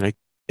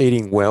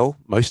eating well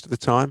most of the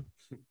time,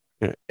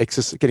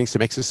 getting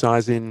some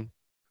exercise in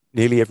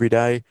nearly every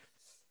day.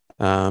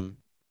 Um,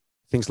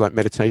 Things like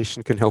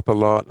meditation can help a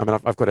lot. I mean,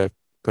 I've got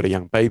a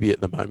young baby at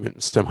the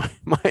moment, so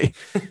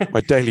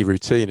my daily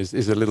routine is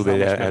a little It's not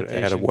bit much out of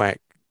meditation.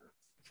 whack.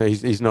 So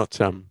he's not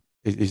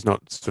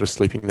sort of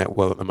sleeping that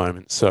well at the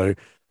moment. So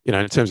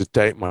in terms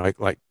of my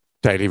like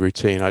daily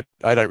routine,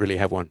 I don't really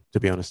have one, to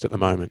be honest, at the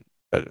Mm. moment.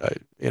 But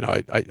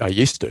I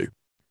used to.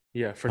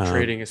 Yeah, for Um,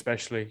 trading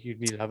especially, you'd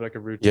need to have like a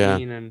yeah,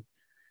 routine and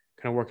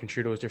kind of working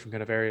through those different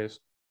kind of areas.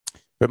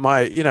 but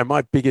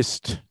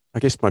I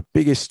guess my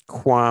biggest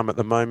qualm at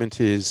the moment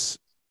is,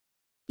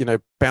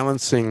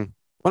 balancing.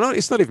 Well,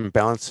 it's not even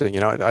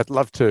balancing. I'd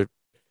love to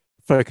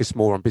focus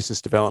more on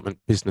business development,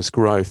 business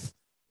growth.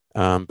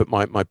 But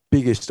my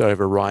biggest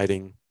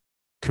overriding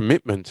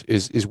commitment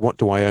is what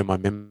do I owe my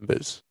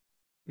members,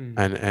 Mm.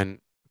 and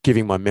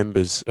giving my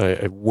members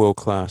a world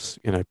class,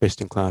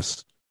 best in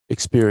class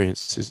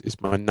experience is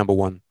my number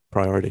one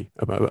priority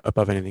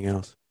above anything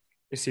else.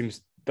 It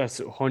seems that's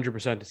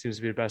 100%. It seems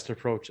to be the best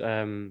approach.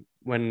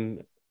 When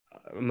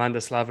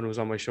Amanda Slavin was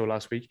on my show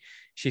last week,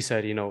 she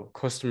said,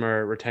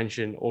 customer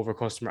retention over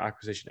customer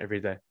acquisition every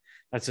day.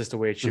 That's just the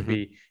way it should Hmm.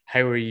 be.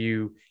 How are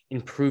you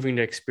improving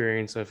the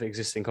experience of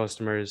existing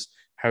customers?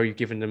 How are you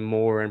giving them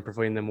more and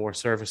providing them more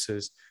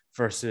services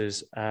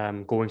versus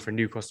going for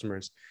new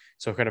customers?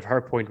 So, kind of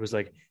her point was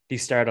like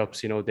these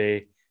startups,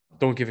 they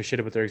don't give a shit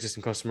about their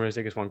existing customers.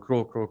 They just want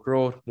growth, growth,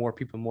 growth, more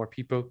people, more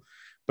people.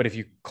 But if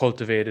you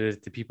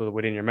cultivated the people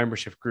within your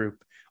membership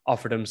group,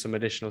 offer them some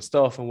additional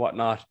stuff and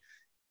whatnot,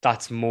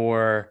 that's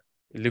more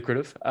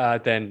lucrative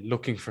than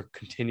looking for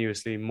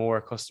continuously more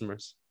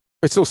customers.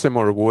 It's also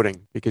more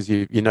rewarding because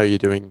you know you're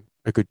doing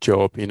a good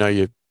job,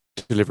 you're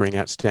delivering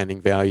outstanding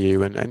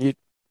value, and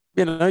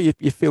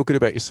you feel good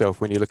about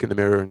yourself when you look in the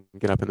mirror and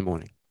get up in the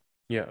morning.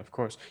 Yeah, of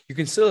course. You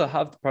can still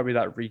have probably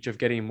that reach of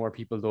getting more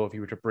people though if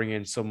you were to bring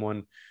in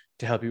someone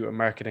to help you with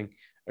marketing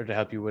or to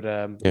help you with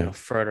Yeah.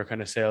 further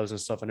kind of sales and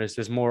stuff. And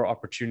there's more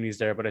opportunities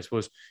there. But I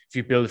suppose if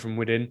you build from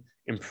within,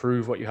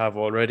 improve what you have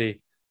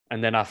already,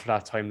 and then after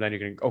that time, then you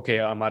can okay,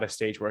 I'm at a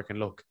stage where I can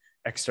look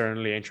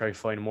externally and try to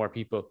find more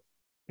people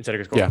instead of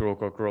just going Yeah. grow,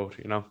 grow, grow.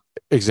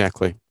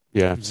 Exactly.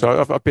 Yeah. Mm-hmm.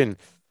 So I've been,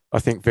 I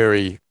think,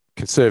 very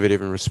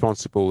conservative and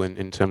responsible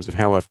in terms of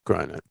how I've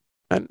grown it.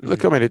 And look,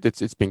 Mm-hmm. I mean,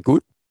 it's been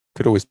good.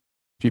 Could always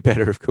be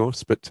better, of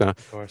course, but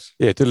Of course.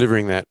 yeah,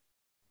 delivering that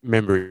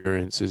member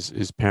experience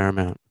is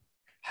paramount.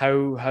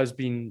 How has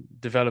been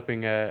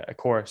developing a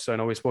course? I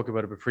know we spoke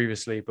about it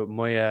previously, but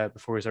my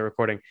before we start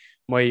recording,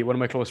 my one of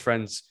my close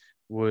friends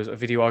was a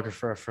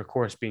videographer for a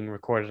course being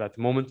recorded at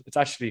the moment. It's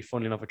actually,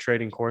 funnily enough, a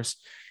trading course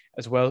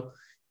as well,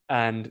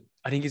 and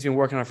I think he's been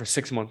working on it for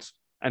 6 months,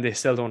 and Hmm. they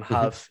still don't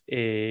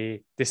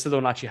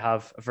actually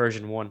have a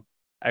version one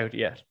out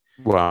yet,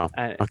 Wow.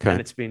 and Okay.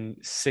 it's been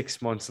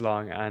 6 months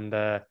long, and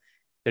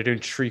they're doing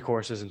three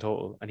courses in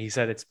total. And he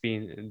said it's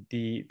been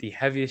the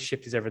heaviest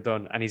shift he's ever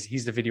done, and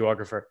he's the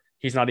videographer.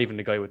 He's not even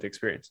the guy with the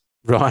experience.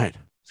 Right.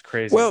 It's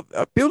crazy. Well,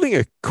 building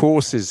a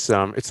course is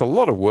it's a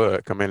lot of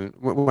work. I mean,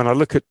 when I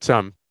look at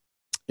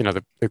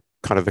the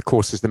kind of the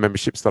courses, the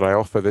memberships that I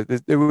offer,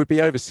 there would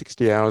be over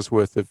 60 hours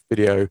worth of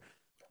video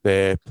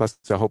there, plus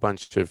a whole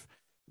bunch of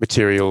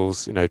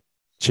materials,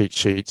 cheat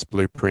sheets,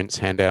 blueprints,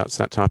 handouts,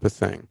 that type of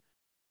thing.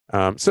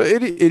 So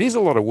it is a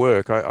lot of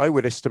work. I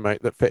would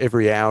estimate that for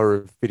every hour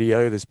of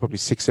video, there's probably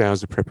 6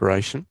 hours of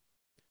preparation.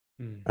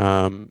 Mm.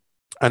 Um,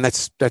 and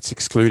that's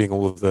excluding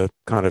all of the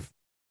kind of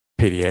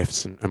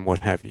PDFs and what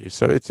have you.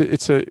 So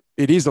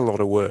it is a lot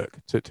of work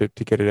to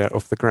get it out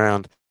off the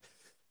ground.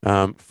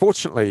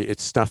 Fortunately,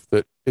 it's stuff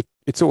that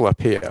it's all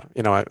up here.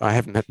 I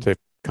haven't had to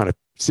kind of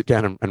sit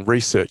down and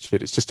research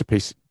it. It's just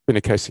been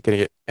a case of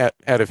getting it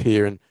out of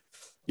here and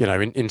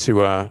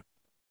into a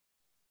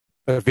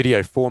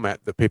video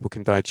format that people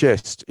can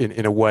digest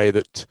in a way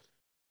that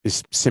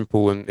is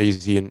simple and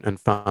easy and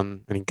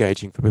fun and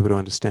engaging for people to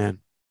understand.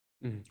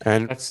 Mm.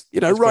 And That's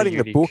quite writing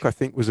the book, unique. I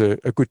think, was a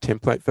good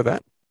template for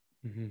that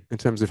Mhm. in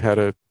terms of how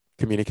to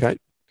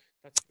communicate.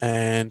 That's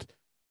And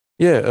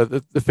yeah,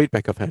 the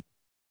feedback I've had.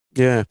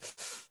 Yeah.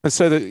 And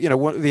so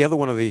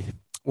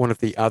one of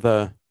the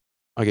other,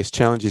 I guess,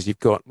 challenges you've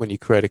got when you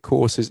create a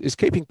course is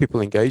keeping people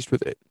engaged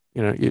with it.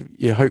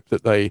 You hope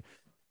that they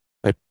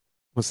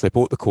once they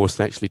bought the course,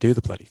 they actually do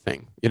the bloody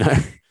thing.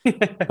 yeah.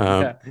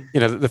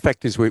 The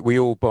fact is we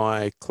all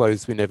buy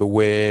clothes we never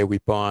wear. We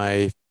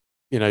buy,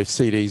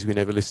 CDs we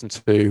never listen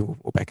to,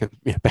 or back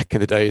in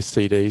the day as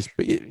CDs.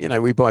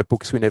 But we buy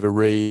books we never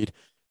read.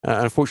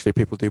 Unfortunately,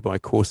 people do buy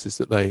courses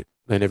that they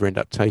never end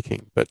up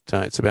taking. But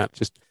it's about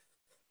just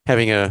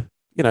having a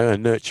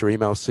nurture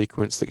email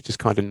sequence that just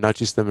kind of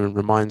nudges them and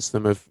reminds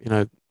them of,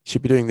 you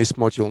should be doing this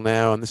module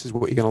now, and this is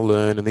what you're going to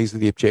learn, and these are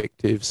the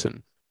objectives,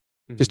 and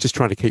just Mhm. just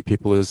trying to keep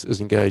people as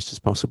engaged as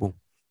possible.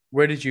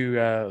 Where did you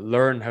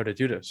learn how to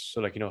do this? So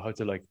like how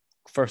to like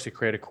firstly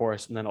create a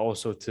course and then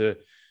also to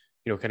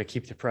kind of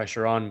keep the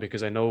pressure on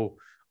because I know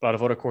a lot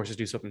of other courses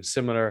do something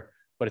similar,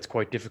 but it's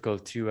quite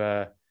difficult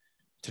to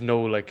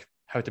know like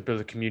how to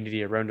build a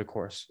community around a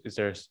course. Is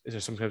there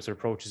some types of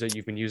approaches that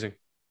you've been using?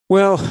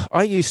 Well,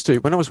 I used to,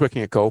 when I was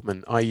working at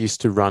Goldman, I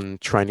used to run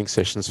training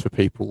sessions for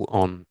people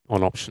on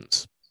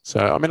options. So,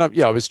 I mean,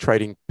 I was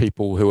trading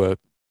people who are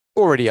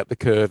already up the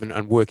curve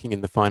and working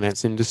in the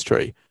finance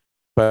industry,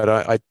 but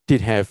I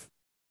did have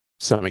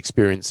some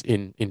experience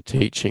in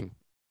teaching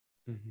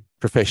Mm-hmm.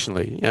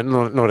 professionally, and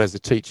not as a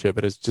teacher,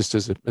 but as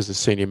a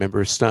senior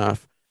member of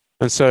staff.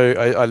 And so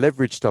I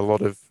leveraged a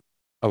lot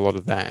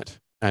of that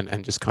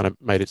and just kind of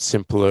made it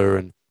simpler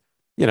and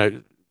you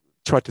know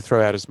tried to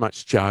throw out as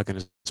much jargon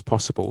as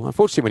possible.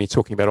 Unfortunately, when you're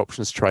talking about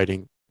options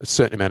trading, a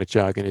certain amount of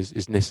jargon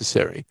is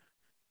necessary,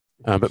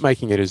 Of but course.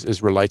 making it as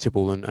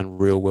relatable and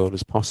real world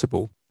as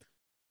possible.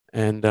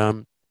 And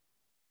I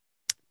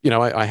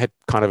had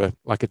kind of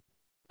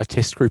a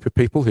test group of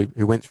people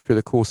who went through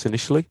the course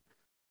initially.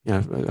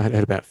 I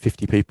had about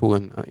 50 people,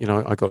 and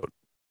I got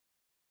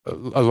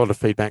a lot of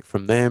feedback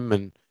from them,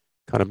 and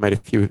kind of made a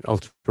few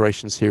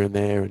alterations here and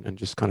there, and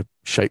just kind of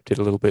shaped it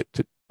a little bit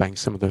to bang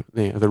some of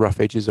the rough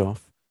edges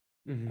off.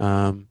 Hmm.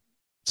 Um,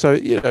 so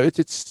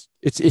it's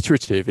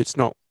iterative. It's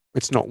not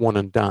one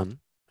and done.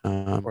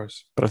 Of Um,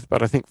 course.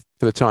 but I think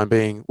for the time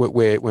being,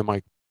 where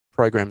my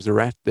programs are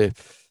at, they're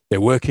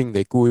working,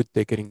 they're good,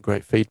 they're getting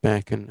great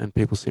feedback, and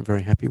people seem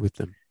very happy with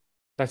them.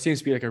 That seems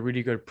to be like a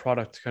really good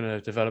product kind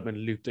of development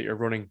loop that you're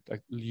running,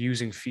 like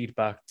using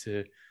feedback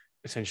to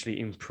essentially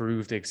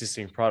improve the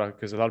existing product.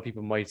 Because a lot of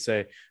people might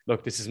say,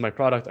 look, this is my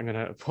product, I'm going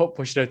to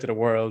push it out to the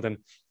world and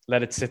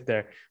let it sit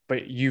there.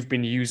 But you've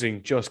been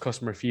using just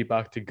customer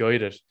feedback to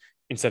guide it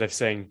instead of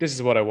saying, this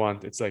is what I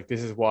want. It's like,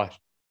 this is what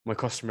my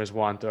customers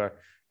want, or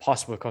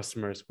possible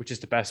customers, which is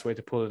the best way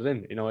to pull it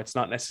in. It's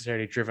not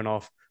necessarily driven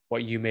off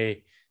what you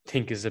may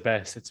think is the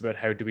best. It's about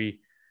how do we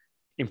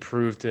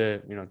improve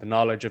the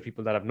knowledge of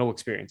people that have no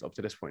experience up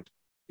to this point.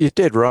 You're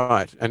dead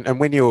right. And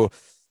when you're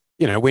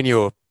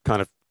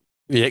kind of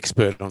the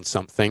expert on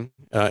something,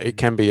 it Mm-hmm.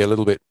 can be a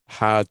little bit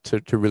hard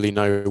to really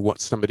know what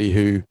somebody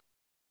who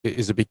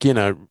is a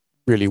beginner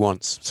really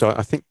wants. So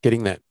I think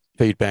getting that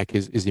feedback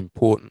is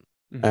important,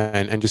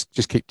 Mm-hmm. and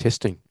just keep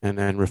testing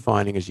and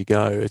refining as you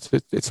go.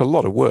 It's a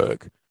lot of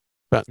work,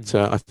 but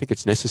Mm-hmm. I think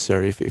it's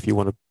necessary if you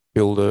want to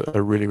build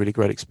a really, really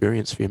great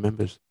experience for your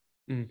members.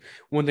 Mm.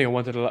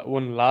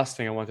 One last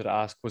thing I wanted to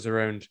ask was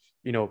around,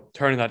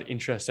 turning that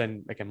interest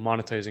in like and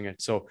monetizing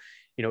it. So,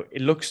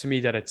 it looks to me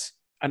that it's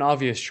an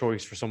obvious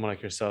choice for someone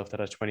like yourself that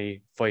has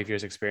 25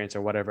 years experience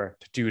or whatever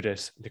to do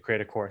this, to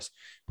create a course.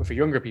 But for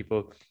younger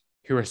people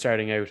who are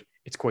starting out,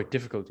 it's quite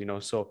difficult.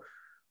 So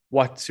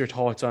what's your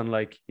thoughts on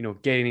like,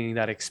 gaining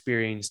that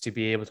experience to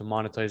be able to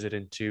monetize it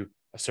into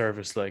a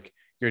service like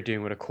you're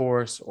doing with a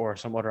course or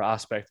some other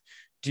aspect?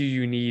 Do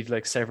you need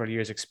like several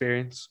years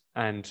experience?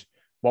 And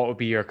what would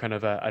be your kind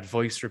of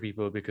advice for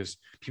people? Because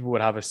people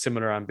would have a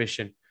similar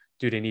ambition.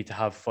 Do they need to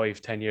have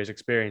 5, 10 years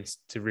experience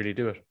to really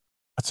do it?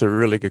 That's a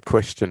really good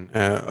question.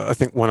 I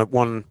think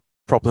one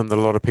problem that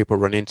a lot of people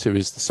run into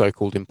is the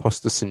so-called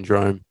imposter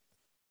syndrome.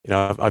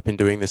 I've been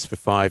doing this for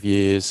 5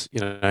 years.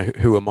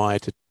 Who am I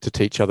to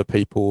teach other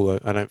people?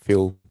 I don't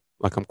feel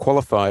like I'm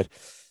qualified.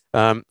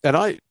 And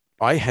I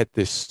had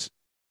this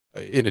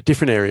in a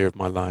different area of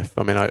my life.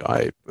 I mean,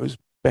 I was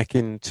back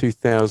in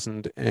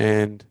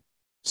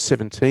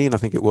 2017, I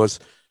think it was.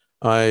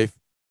 I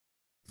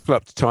flew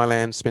up to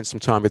Thailand, spent some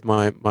time with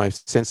my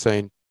sensei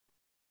in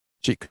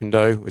Jeet Kune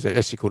Do. It was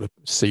actually called a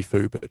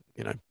Sifu, but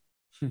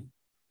Hmm.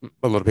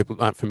 a lot of people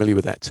aren't familiar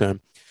with that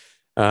term.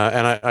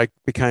 And I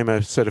became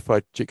a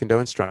certified Jeet Kune Do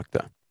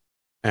instructor.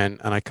 And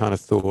I kind of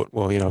thought,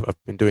 well,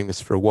 I've been doing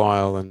this for a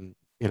while, and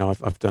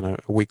I've done a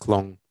week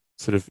long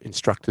sort of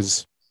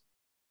instructors,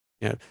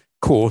 you know,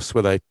 course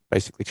where they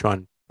basically try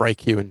and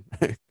break you and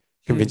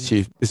convince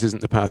you this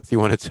isn't the path you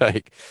want to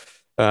take.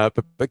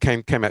 But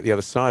came out the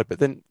other side. But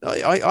then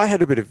I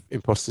had a bit of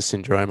imposter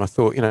syndrome. I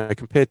thought,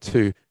 compared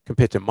to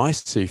my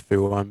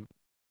Sifu, I'm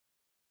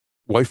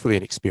woefully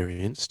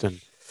inexperienced,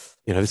 and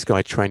this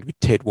guy trained with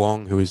Ted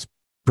Wong, who was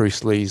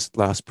Bruce Lee's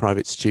last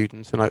private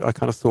student, and I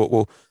kind of thought,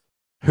 well,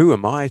 who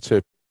am I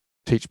to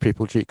teach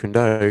people Jeet Kune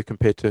Do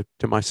compared to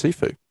my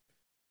Sifu?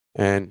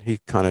 And he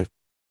kind of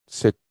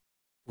said,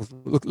 well,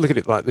 look at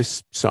it like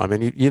this,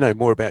 Simon. You know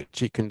more about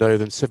Jeet Kune Do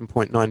than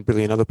 7.9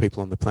 billion other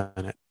people on the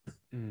planet.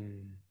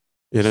 Mm.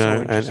 You So know,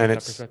 and, interesting and that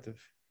it's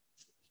perspective.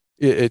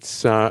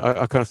 it's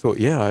I kind of thought,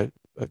 yeah,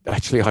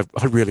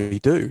 I really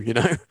do,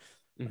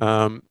 Hmm.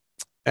 um,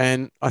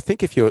 and I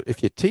think if you're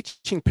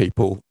teaching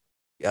people,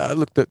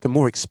 look, the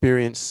more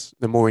experience,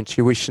 the more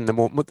intuition, the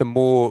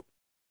more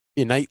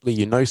innately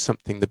you know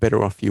something, the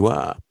better off you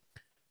are.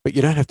 But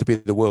you don't have to be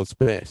the world's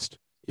best.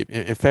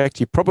 In fact,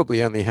 you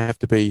probably only have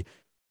to be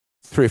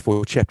 3 or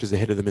 4 chapters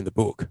ahead of them in the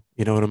book.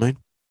 You know what I mean?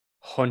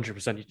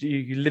 100%.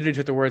 You literally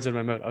took the words out of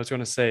my mouth. I was going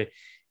to say,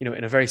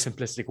 in a very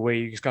simplistic way,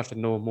 you just have to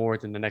know more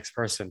than the next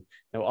person.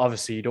 Now,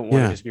 obviously, you don't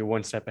want to Yeah. just be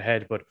one step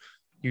ahead, but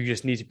you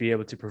just need to be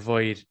able to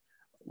provide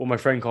what my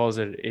friend calls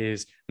it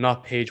is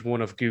not page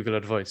one of Google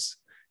advice.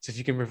 So if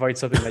you can provide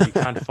something that you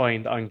can't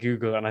find on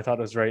Google, and I thought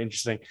it was very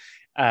interesting,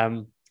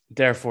 um,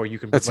 therefore you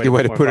can That's a provide good a way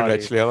bit to more put it, value.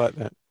 actually. I like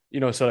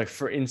that. So like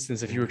for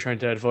instance, if you were Yeah. trying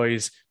to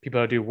advise people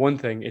how to do one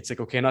thing, it's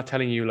like, okay, not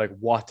telling you like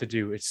what to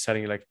do, it's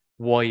telling you like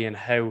why and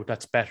how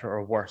that's better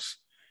or worse.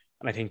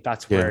 And I think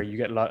that's where Yeah. you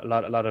get a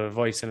lot of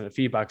advice and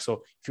feedback.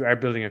 So if you are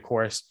building a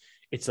course,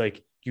 it's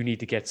like you need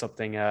to get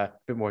something a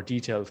bit more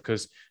detailed,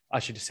 because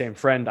actually the same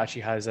friend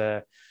actually has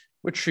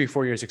with 3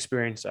 4 years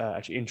experience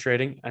actually in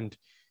trading, and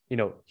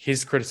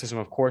his criticism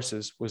of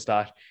courses was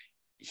that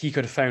he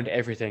could have found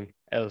everything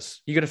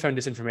else. He could have found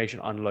this information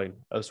online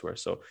elsewhere.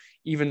 So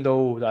even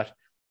though that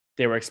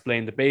they were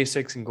explaining the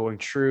basics and going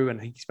through. And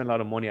I think he spent a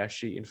lot of money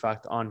actually, in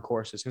fact, on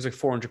courses. It was like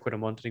 400 quid a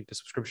month, I think the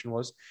subscription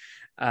was.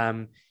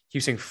 He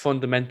was saying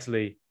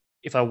fundamentally,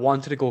 if I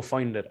wanted to go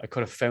find it, I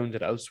could have found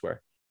it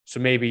elsewhere. So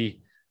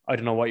maybe, I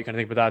don't know what you kind of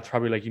think, but that's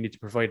probably like you need to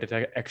provide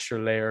that extra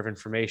layer of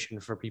information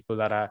for people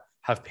that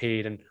have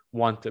paid and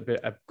want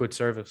a good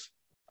service.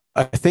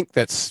 I think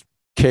that's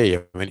key.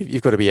 I mean,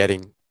 you've got to be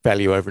adding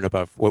value over and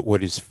above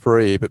what is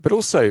free, but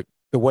also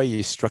the way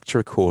you structure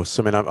a course.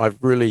 I mean, I've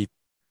really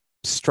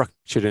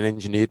structured and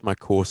engineered my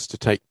course to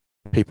take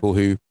people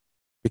who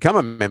become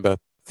a member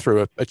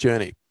through a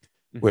journey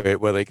where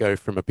they go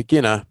from a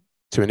beginner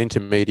to an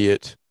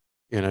intermediate,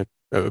 a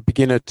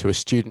beginner to a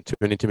student to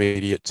an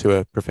intermediate to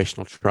a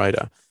professional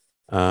trader.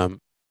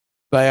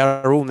 They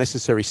are all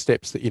necessary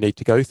steps that you need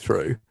to go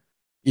through.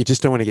 You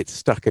just don't want to get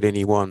stuck at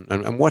any one.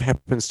 And what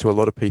happens to a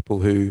lot of people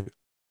who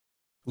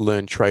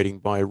learn trading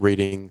by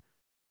reading,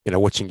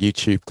 watching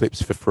YouTube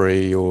clips for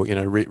free or,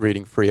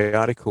 reading free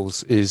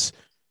articles is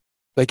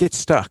they get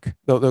stuck.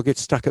 They'll get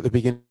stuck at the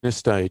beginner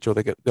stage or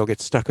they'll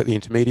get stuck at the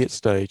intermediate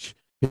stage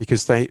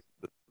because there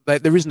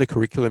isn't a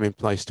curriculum in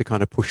place to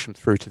kind of push them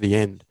through to the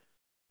end.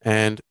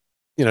 And,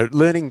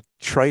 learning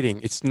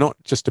trading, it's not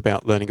just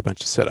about learning a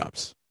bunch of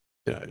setups.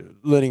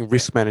 Learning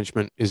risk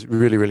management is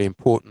really, really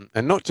important,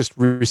 and not just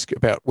risk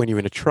about when you're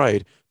in a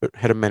trade, but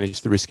how to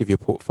manage the risk of your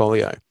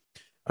portfolio.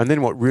 And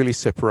then what really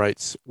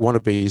separates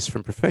wannabes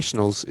from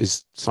professionals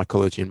is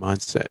psychology and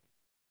mindset.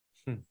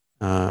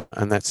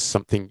 And that's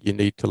something you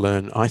need to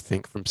learn, I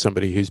think, from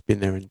somebody who's been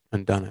there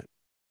and done it.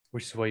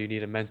 Which is why you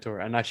need a mentor.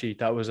 And actually,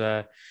 that was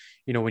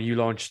when you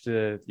launched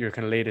your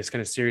kind of latest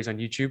kind of series on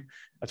YouTube,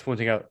 that's one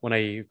thing when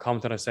I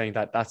commented on saying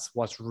that's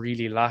what's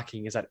really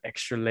lacking is that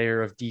extra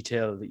layer of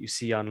detail that you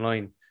see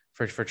online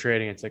for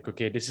trading. It's like,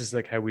 okay, this is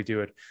like how we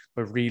do it,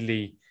 but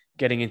really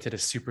getting into the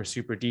super,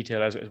 super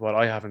detail is what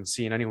I haven't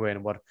seen anyway.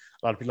 And what a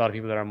lot of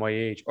people that are my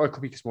age, or it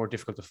could be more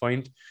difficult to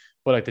find,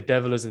 but like the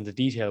devil is in the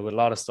detail with a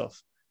lot of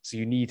stuff. So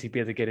you need to be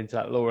able to get into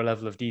that lower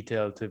level of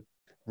detail to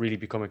really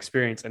become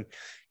experienced. And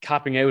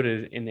capping out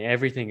in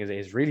everything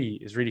is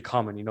really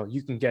common.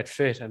 You can get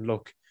fit and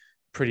look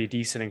pretty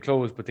decent in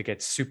clothes, but to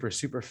get super,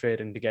 super fit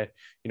and to get,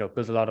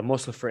 build a lot of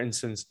muscle, for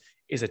instance,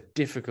 is a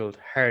difficult,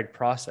 hard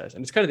process.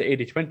 And it's kind of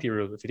the 80-20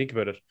 rule. If you think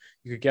about it,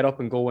 you could get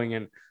up and going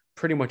and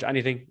pretty much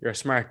anything. You're a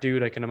smart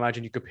dude. I can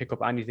imagine you could pick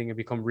up anything and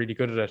become really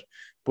good at it.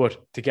 But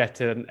to get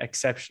to an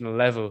exceptional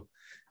level,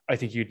 I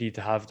think you'd need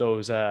to have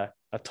those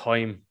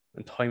time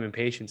and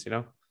patience,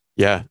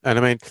 Yeah. And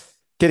I mean,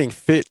 getting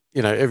fit,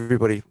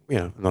 everybody,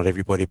 not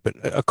everybody, but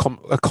a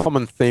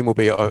common theme will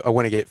be, I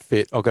want to get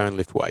fit, I'll go and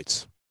lift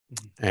weights.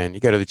 And you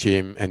go to the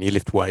gym and you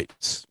lift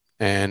weights.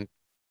 And,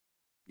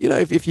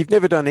 if you've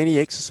never done any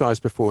exercise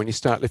before and you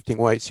start lifting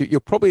weights, you'll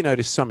probably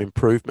notice some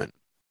improvement.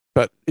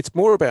 But it's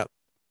more about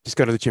just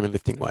going to the gym and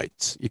lifting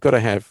weights. You've got to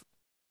have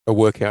a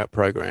workout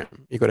program.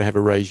 You've got to have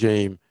a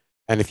regime.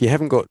 And if you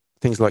haven't got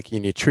things like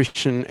your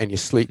nutrition and your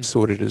sleep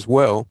sorted as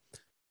well,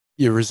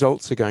 your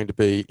results are going to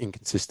be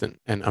inconsistent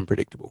and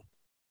unpredictable.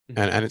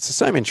 And it's the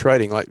same in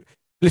trading. Like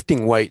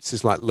lifting weights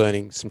is like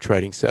learning some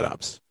trading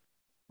setups,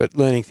 but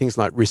learning things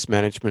like risk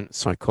management,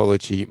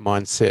 psychology,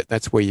 mindset,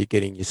 that's where you're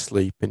getting your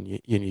sleep and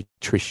your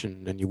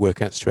nutrition and your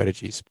workout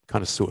strategies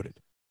kind of sorted.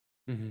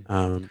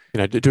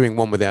 Doing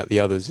one without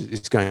the others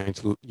is going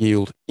to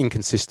yield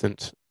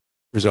inconsistent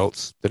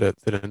results that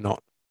are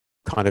not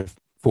kind of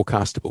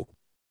forecastable.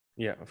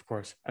 Yeah, of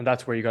course. And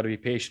that's where you got to be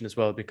patient as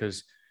well,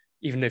 because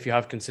even if you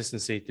have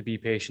consistency, to be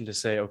patient to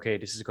say, okay,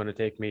 this is going to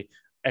take me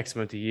X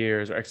amount of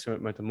years or X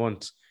amount of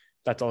months,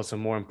 that's also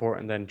more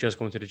important than just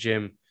going to the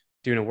gym,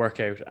 doing a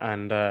workout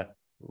and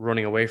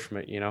running away from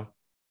it, Yeah.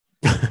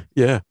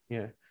 Yeah.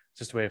 It's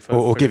just a way of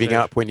or giving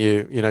up when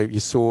you're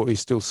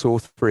still sore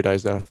 3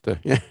 days after.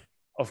 Yeah.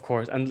 Of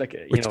course. And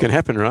which can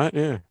happen, right?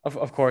 Yeah.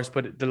 Of course.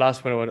 But the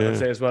last one I want to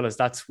say as well is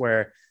that's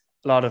where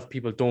a lot of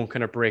people don't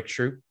kind of break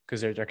through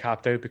because they're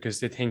capped out because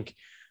they think,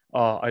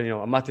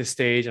 I'm at this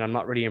stage and I'm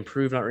not really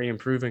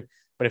improving.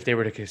 But if they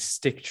were to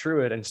stick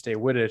through it and stay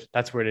with it,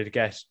 that's where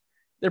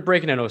they're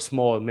breaking down those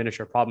small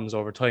miniature problems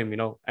over time,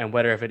 and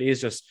whether if it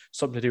is just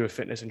something to do with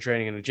fitness and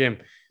training in the gym,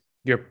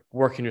 you're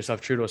working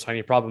yourself through those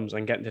tiny problems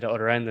and getting to the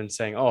other end and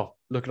saying, oh,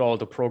 look at all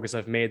the progress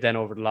I've made then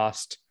over the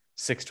last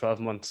 6-12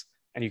 months.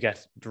 And you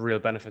get the real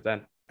benefit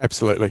then.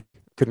 Absolutely.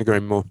 Couldn't agree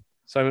more.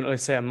 So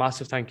I'd say a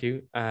massive thank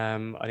you. I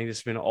think this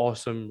has been an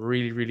awesome,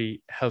 really,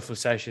 really helpful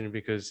session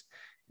because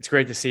it's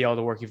great to see all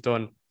the work you've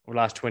done over the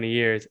last 20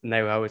 years and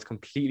now how it's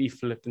completely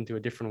flipped into a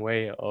different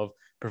way of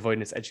providing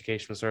this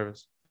educational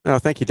service. Oh,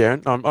 thank you,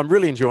 Darren. I'm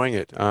really enjoying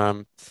it.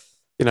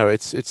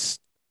 It's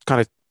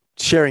kind of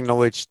sharing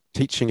knowledge,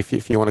 teaching,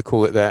 if you want to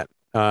call it that,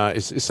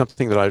 is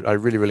something that I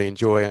really, really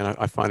enjoy. And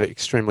I find it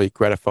extremely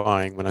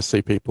gratifying when I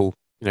see people,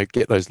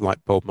 get those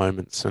light bulb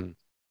moments and,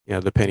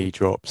 the penny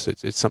drops.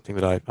 It's something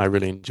that I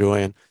really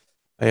enjoy. And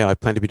I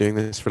plan to be doing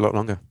this for a lot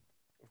longer.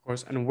 Of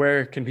course. And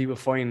where can people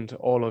find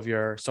all of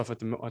your stuff at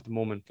the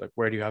moment? Like,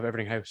 where do you have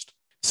everything housed?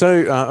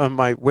 So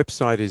my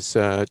website is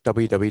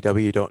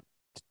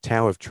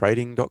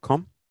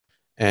www.toweroftrading.com.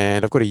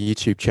 and I've got a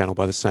YouTube channel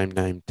by the same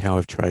name, Tower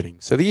of Trading.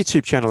 So the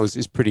YouTube channel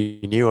is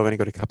pretty new. I've only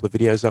got a couple of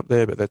videos up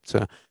there, but that's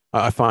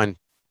I find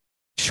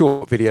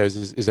short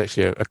videos is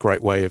actually a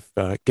great way of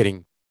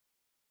getting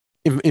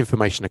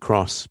information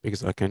across,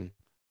 because I can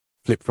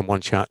flip from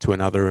one chart to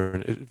another,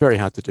 and it's very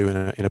hard to do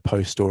in a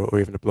post or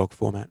even a blog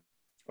format.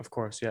 Of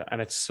course, yeah.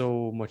 And it's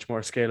so much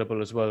more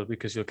scalable as well,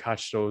 because you'll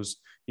catch those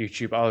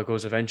YouTube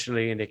algos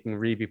eventually and they can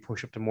really be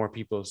pushed up to more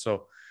people.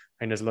 So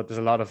and there's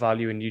a lot of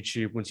value in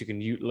YouTube once you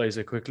can utilize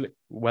it quickly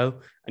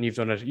well. And you've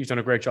done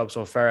a great job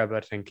so far,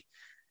 but I think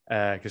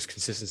just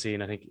consistency,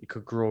 and I think it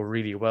could grow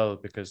really well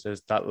because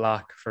there's that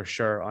lack for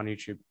sure on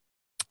YouTube.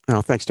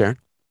 Oh, thanks, Darren.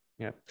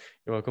 Yeah,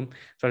 you're welcome.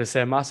 So I'd say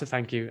a massive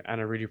thank you,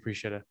 and I really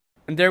appreciate it.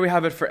 And there we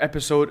have it for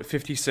episode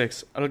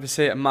 56. I'd like to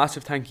say a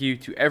massive thank you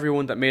to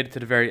everyone that made it to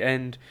the very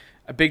end.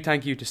 A big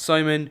thank you to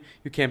Simon,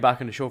 who came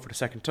back on the show for the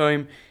second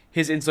time.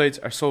 His insights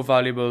are so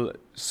valuable,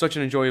 such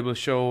an enjoyable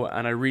show,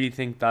 and I really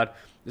think that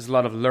there's a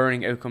lot of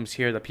learning outcomes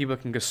here that people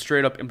can just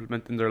straight up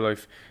implement in their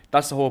life.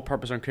 That's the whole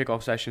purpose on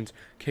kickoff sessions.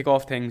 Kick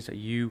off things that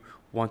you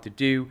want to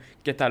do,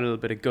 get that little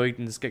bit of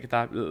guidance, get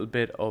that little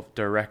bit of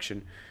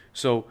direction.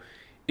 So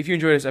if you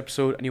enjoyed this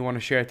episode and you want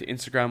to share it to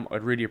Instagram,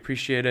 I'd really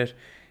appreciate it.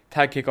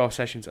 Tag kickoff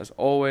sessions as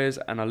always,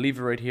 and I'll leave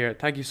it right here.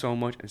 Thank you so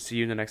much, and see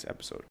you in the next episode.